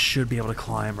 I should be able to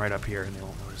climb right up here and they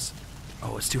won't notice.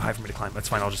 Oh, it's too high for me to climb. That's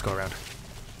fine, I'll just go around.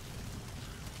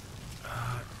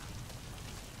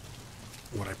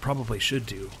 What I probably should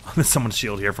do... There's someone's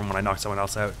shield here from when I knocked someone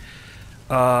else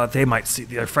out. They might see...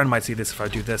 Their friend might see this if I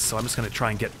do this, so I'm just going to try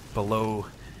and get below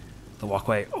the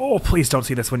walkway. Oh, please don't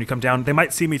see this when you come down. They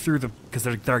might see me through the... Because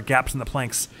there are gaps in the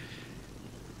planks.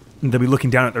 And they'll be looking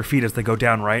down at their feet as they go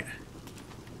down, right?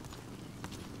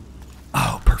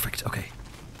 Oh, perfect. Okay.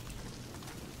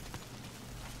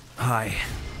 Hi,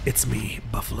 it's me,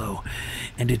 Buffalo.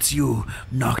 And it's you,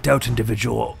 knocked out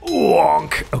individual.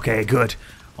 Wonk! Okay, good.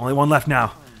 Only one left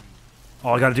now.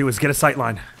 All I gotta do is get a sight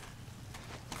line.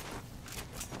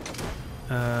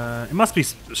 It must be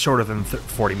shorter than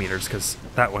 40 meters, because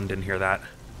that one didn't hear that.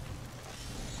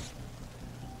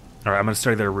 Alright, I'm gonna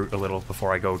study their route a little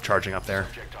before I go charging up there.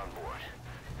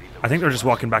 I think they're just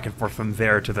walking back and forth from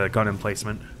there to the gun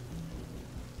emplacement.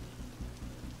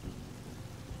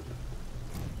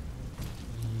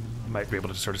 Might be able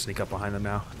to sort of sneak up behind them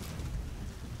now.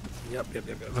 Yep.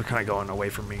 They're kind of going away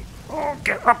from me. Oh,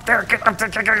 get up there! Get up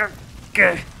there!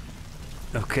 Get.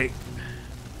 Okay.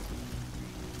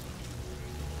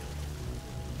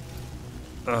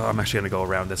 I'm actually going to go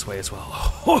around this way as well.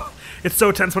 Oh, it's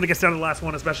so tense when it gets down to the last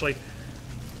one, especially.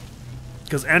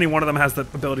 Because any one of them has the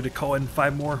ability to call in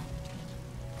 5 more.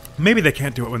 Maybe they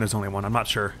can't do it when there's only one. I'm not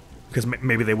sure. Because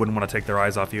maybe they wouldn't want to take their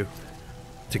eyes off you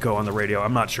to go on the radio.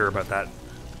 I'm not sure about that.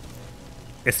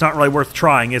 It's not really worth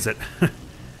trying, is it?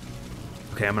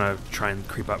 Okay, I'm gonna try and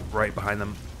creep up right behind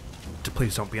them.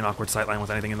 Please don't be an awkward sightline with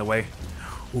anything in the way.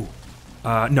 Ooh.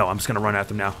 No, I'm just gonna run at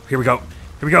them now. Here we go. Here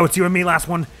we go. It's you and me, last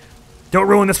one. Don't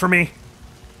ruin this for me.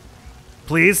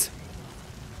 Please.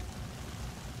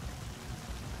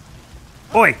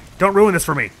 Oi, don't ruin this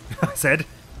for me, I said.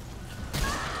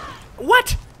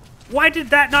 What? Why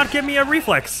did that not give me a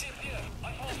reflex?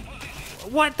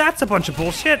 What? That's a bunch of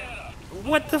bullshit.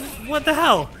 What the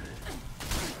hell?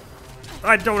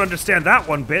 I don't understand that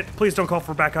one bit. Please don't call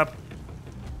for backup.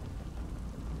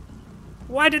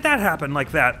 Why did that happen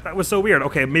like that? That was so weird.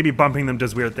 Okay, maybe bumping them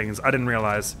does weird things. I didn't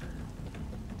realize.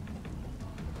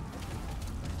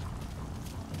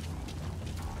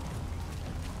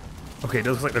 Okay, it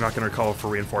looks like they're not going to call for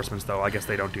reinforcements, though. I guess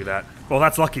they don't do that. Well,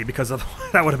 that's lucky, because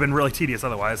that would have been really tedious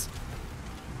otherwise.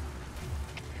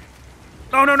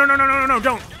 Oh, no,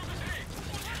 don't!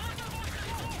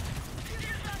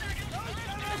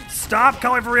 Stop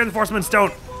calling for reinforcements,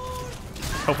 don't!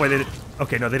 Hopefully they did.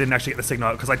 Okay, no, they didn't actually get the signal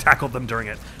out because I tackled them during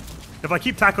it. If I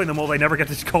keep tackling them, will they never get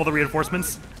to call the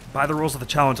reinforcements? by the rules of the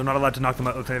challenge, I'm not allowed to knock them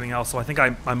out with anything else, so I think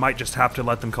I might just have to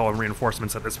let them call in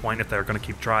reinforcements at this point if they're going to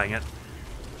keep trying it.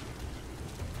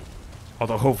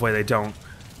 Although hopefully they don't,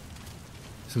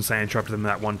 since I interrupted them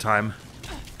that one time.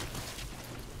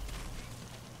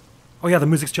 Oh yeah, the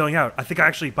music's chilling out. I think I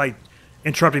actually, by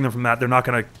interrupting them from that, they're not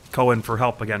going to call in for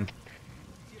help again.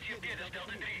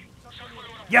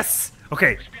 Yes!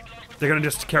 Okay. They're going to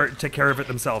just take care of it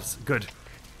themselves. Good.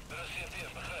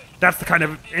 That's the kind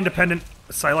of independence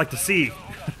I like to see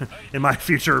in my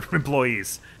future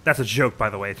employees. That's a joke, by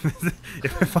the way.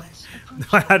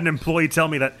 if I had an employee tell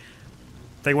me that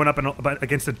they went up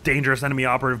against a dangerous enemy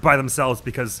operative by themselves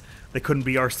because they couldn't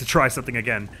be arsed to try something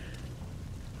again,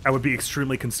 I would be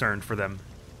extremely concerned for them.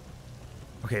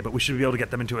 Okay, but we should be able to get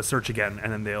them into a search again,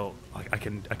 and then they'll... I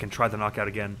can try the knockout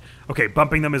again. Okay,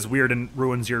 bumping them is weird and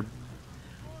ruins your...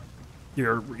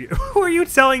 Who are you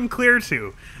telling clear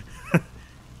to?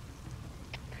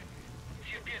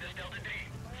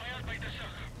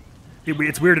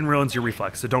 It's weird and ruins your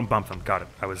reflex, so don't bump them. Got it.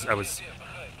 I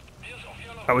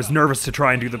was nervous to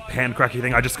try and do the hand cracky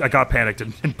thing. I got panicked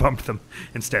and bumped them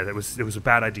instead. It was a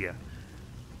bad idea.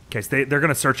 Okay, so they're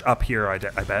gonna search up here. I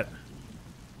bet,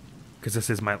 because this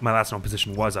is my last known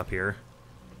position was up here.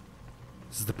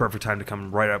 This is the perfect time to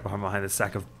come right up behind this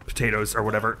sack of potatoes or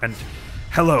whatever. And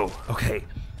hello. Okay,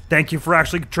 thank you for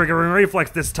actually triggering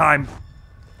reflex this time.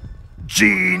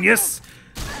 Genius.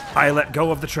 I let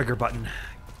go of the trigger button.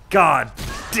 God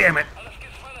damn it.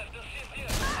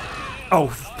 Oh,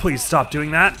 please stop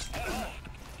doing that.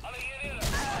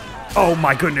 Oh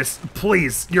my goodness,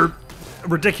 please, you're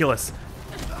ridiculous.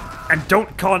 And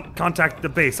don't contact the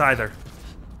base either.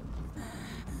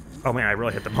 Oh man, I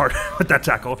really hit them hard with that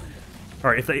tackle.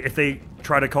 Alright, if they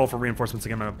try to call for reinforcements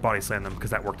again, I'm gonna body slam them,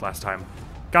 because that worked last time.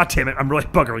 God damn it, I'm really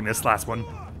buggering this last one.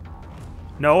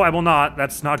 No, I will not.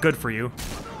 That's not good for you.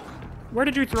 Where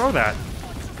did you throw that?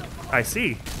 I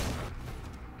see.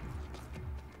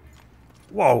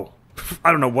 Whoa.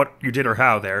 I don't know what you did or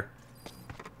how there.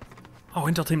 Oh,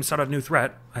 Intel team started a new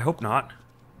threat. I hope not.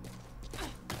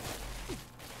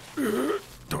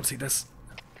 Don't see this.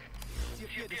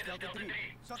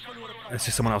 It's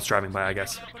just someone else driving by, I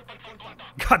guess.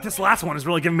 God, this last one is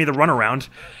really giving me the runaround.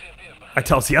 I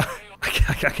tells ya.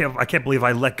 I can't believe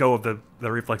I let go of the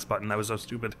reflex button. That was so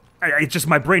stupid. It's just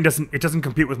my brain doesn't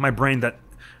compute with my brain that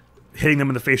hitting them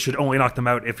in the face should only knock them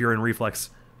out if you're in reflex.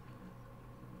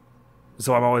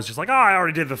 So I'm always just like, oh, I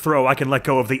already did the throw. I can let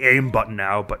go of the aim button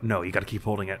now. But no, you gotta keep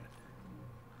holding it.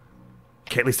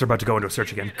 Okay, at least they're about to go into a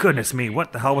search again. Goodness me,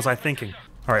 what the hell was I thinking?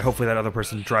 Alright, hopefully that other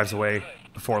person drives away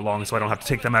before long so I don't have to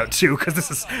take them out too, because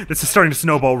this is starting to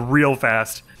snowball real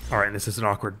fast. Alright, and this is an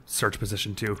awkward search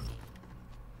position too.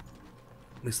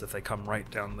 At least if they come right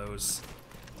down this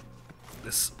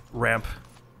ramp.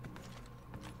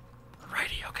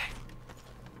 Righty, okay.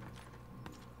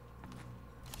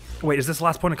 Wait, is this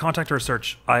last point of contact or a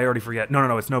search? I already forget.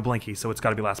 No, it's no blinky, so it's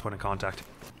gotta be last point of contact.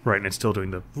 Right, and it's still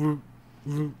doing the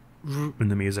in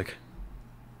the music.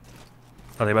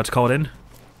 Are they about to call it in?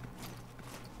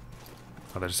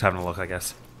 Oh, they're just having a look, I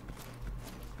guess.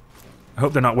 I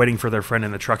hope they're not waiting for their friend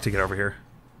in the truck to get over here.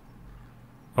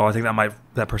 Oh, I think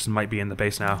that person might be in the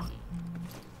base now,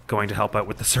 going to help out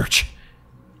with the search.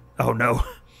 Oh no,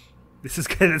 this is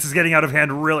getting out of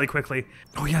hand really quickly.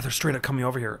 Oh yeah, they're straight up coming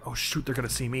over here. Oh shoot, they're gonna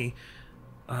see me.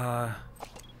 Can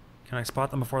I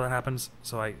spot them before that happens,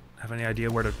 so I have any idea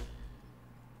where to?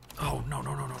 Oh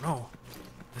no!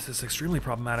 This is extremely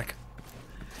problematic.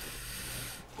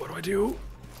 What do I do?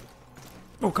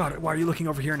 Oh god, why are you looking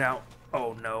over here now?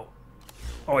 Oh no.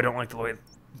 Oh, I don't like the way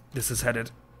this is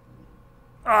headed.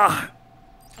 Ah!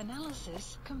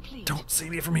 Analysis complete. Don't see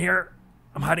me from here.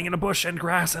 I'm hiding in a bush and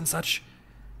grass and such.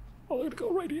 Oh, I'm gonna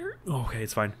go right here. Oh, okay,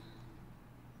 it's fine.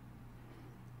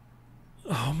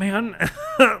 Oh man,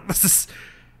 this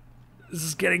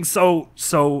is getting so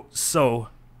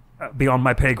beyond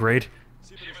my pay grade.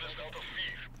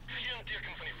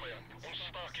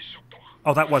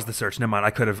 Oh, that was the search. Never mind.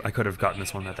 I could have gotten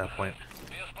this one at that point.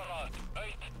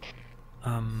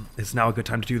 Is now a good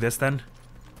time to do this then?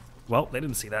 Well, they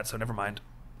didn't see that, so never mind.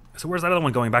 So where's that other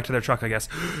one going? Back to their truck, I guess.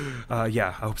 Yeah,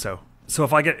 I hope so. So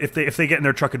if they get in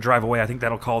their truck and drive away, I think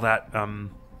that'll call that.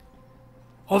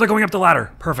 Oh, they're going up the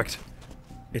ladder. Perfect.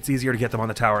 It's easier to get them on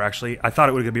the tower. Actually, I thought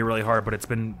it would be really hard, but it's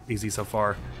been easy so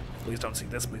far. Please don't see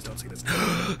this. Please don't see this.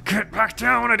 Get back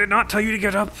down! I did not tell you to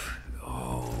get up.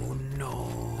 Oh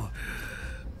no.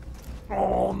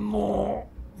 Oh no.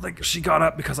 Like she got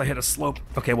up because I hit a slope.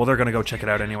 Okay, well they're gonna go check it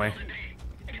out anyway.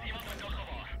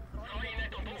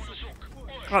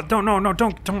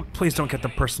 Don't, please don't get the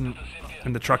person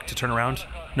in the truck to turn around.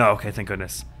 No, okay, thank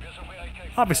goodness.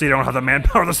 Obviously, you don't have the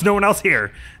manpower. There's no one else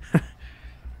here.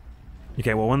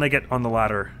 Okay, well, when they get on the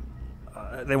ladder,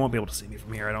 they won't be able to see me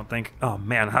from here, I don't think. Oh,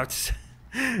 man. How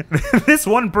this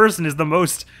one person is the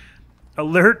most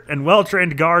alert and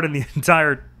well-trained guard in the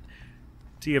entire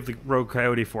of the Rogue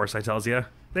Coyote Force, I tells you.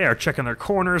 They are checking their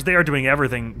corners. They are doing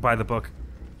everything by the book.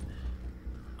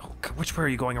 Oh, God, which way are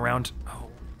you going around? Oh.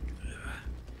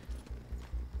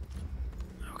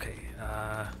 Okay,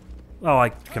 oh, I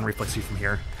can reflex you from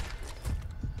here.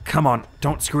 Come on,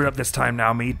 don't screw it up this time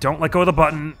now, me. Don't let go of the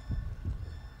button.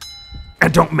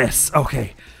 And don't miss.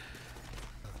 Okay.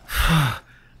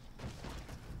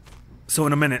 So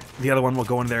in a minute, the other one will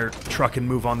go in their truck and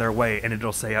move on their way, and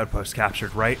it'll say outpost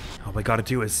captured, right? All we gotta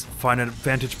do is find a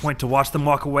vantage point to watch them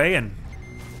walk away and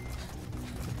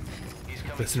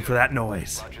listen for that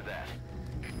noise.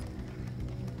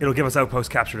 It'll give us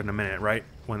outpost captured in a minute, right?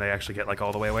 When they actually get like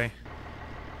all the way away.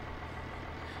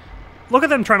 Look at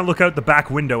them trying to look out the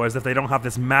back window as if they don't have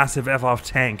this massive F-off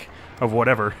tank of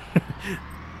whatever.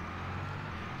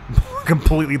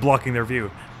 Completely blocking their view.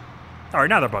 Alright,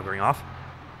 now they're buggering off.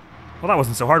 Well, that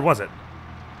wasn't so hard, was it?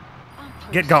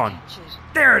 Get going.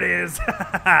 There it is!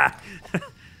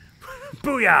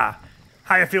 Booyah!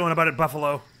 How you feeling about it,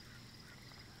 Buffalo?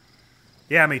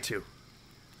 Yeah, me too.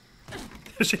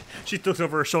 She looks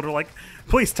over her shoulder like,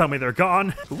 please tell me they're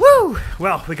gone. Woo!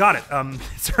 Well, we got it.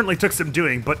 It certainly took some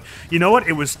doing, but you know what?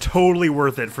 It was totally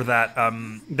worth it for that,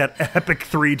 that epic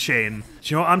 3 chain.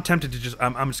 You know, I'm tempted to just,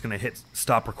 I'm just gonna hit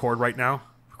stop record right now.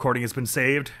 Recording has been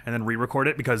saved, and then re-record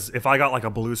it, because if I got like a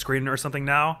blue screen or something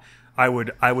now, I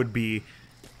would be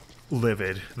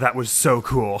livid. That was so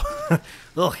cool.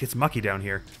 Ugh, it's mucky down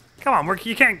here. Come on,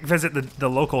 you can't visit the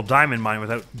local diamond mine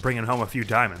without bringing home a few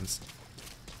diamonds.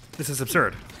 This is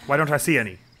absurd. Why don't I see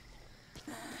any?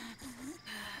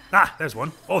 Ah, there's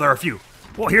one. Oh, there are a few.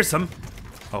 Well, here's some.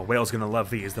 Oh, Whale's gonna love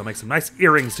these. They'll make some nice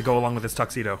earrings to go along with his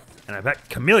tuxedo. And I bet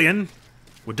Chameleon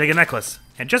would dig a necklace.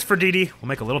 And just for Dee Dee, we'll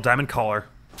make a little diamond collar.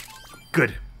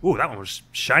 Good. Ooh, that one was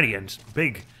shiny and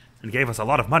big and gave us a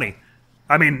lot of money.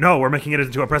 I mean, no, we're making it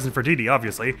into a present for Dee Dee,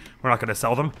 obviously. We're not gonna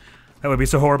sell them. That would be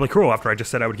so horribly cruel after I just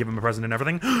said I would give him a present and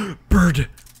everything. Bird!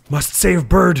 Must save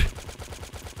Bird!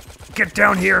 Get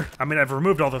down here! I mean, I've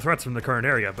removed all the threats from the current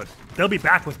area, but they'll be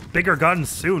back with bigger guns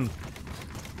soon.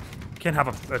 Can't have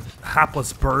a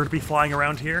hapless bird be flying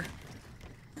around here.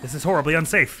 This is horribly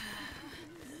unsafe.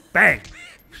 Bang!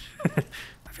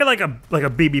 I feel like a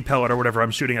BB pellet or whatever I'm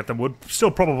shooting at them would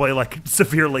still probably like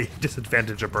severely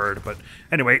disadvantage a bird, but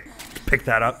anyway, pick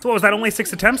that up. So what was that, only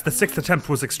 6 attempts? The 6th attempt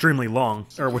was extremely long,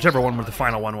 or whichever one the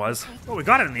final one was. Oh, we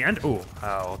got it in the end. Ooh,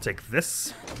 I'll take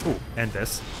this. Ooh, and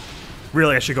this.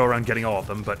 Really, I should go around getting all of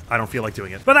them, but I don't feel like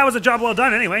doing it. But that was a job well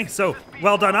done anyway, so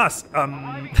well done us.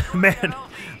 Man,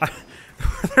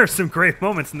 there's some great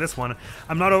moments in this one.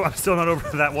 I'm still not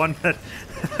over that one that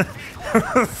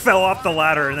fell off the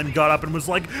ladder and then got up and was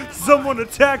like, someone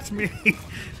attacked me.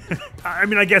 I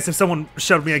mean, I guess if someone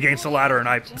shoved me against a ladder and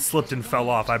I slipped and fell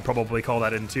off, I'd probably call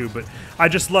that in too, but I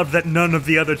just loved that none of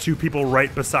the other 2 people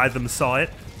right beside them saw it.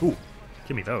 Ooh,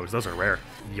 give me those. Those are rare.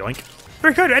 Yoink.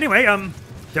 Very good. Anyway,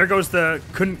 there goes the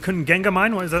Kungenga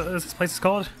mine. What is this place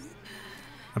called?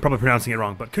 I'm probably pronouncing it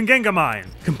wrong, but Kungenga mine.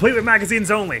 Complete with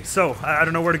magazines only. So, I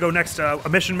don't know where to go next. A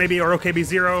mission maybe, or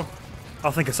OKB0.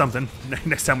 I'll think of something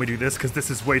next time we do this, because this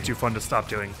is way too fun to stop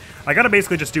doing. I gotta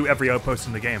basically just do every outpost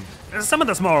in the game. Some of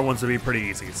the smaller ones would be pretty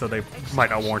easy, so they might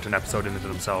not warrant an episode into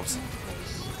themselves.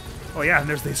 Oh yeah, and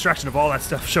there's the extraction of all that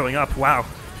stuff showing up. Wow.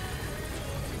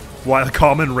 Wild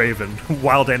Common Raven.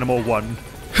 Wild Animal 1.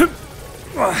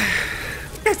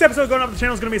 Next episode going up on the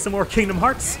channel is going to be some more Kingdom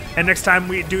Hearts. And next time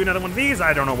we do another one of these,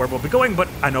 I don't know where we'll be going, but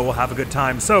I know we'll have a good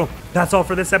time. So that's all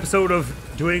for this episode of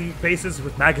doing bases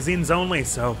with magazines only.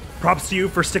 So props to you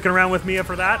for sticking around with me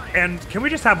for that. And can we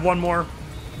just have one more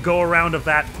go around of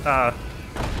that?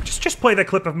 Just play the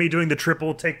clip of me doing the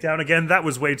triple takedown again. That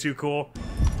was way too cool.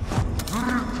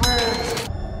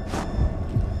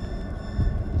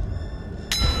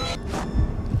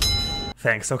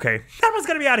 Thanks, okay. That one's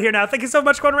gonna be out of here now. Thank you so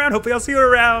much for going around. Hopefully I'll see you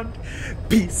around.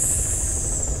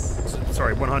 Peace.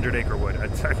 Sorry, 100 acre wood. I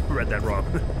read that wrong.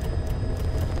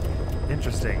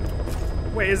 Interesting.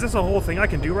 Wait, is this a whole thing I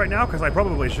can do right now? Because I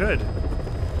probably should.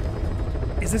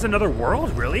 Is this another world,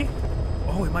 really?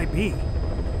 Oh, it might be.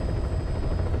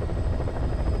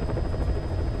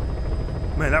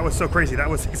 Man, that was so crazy. That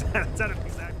was exactly...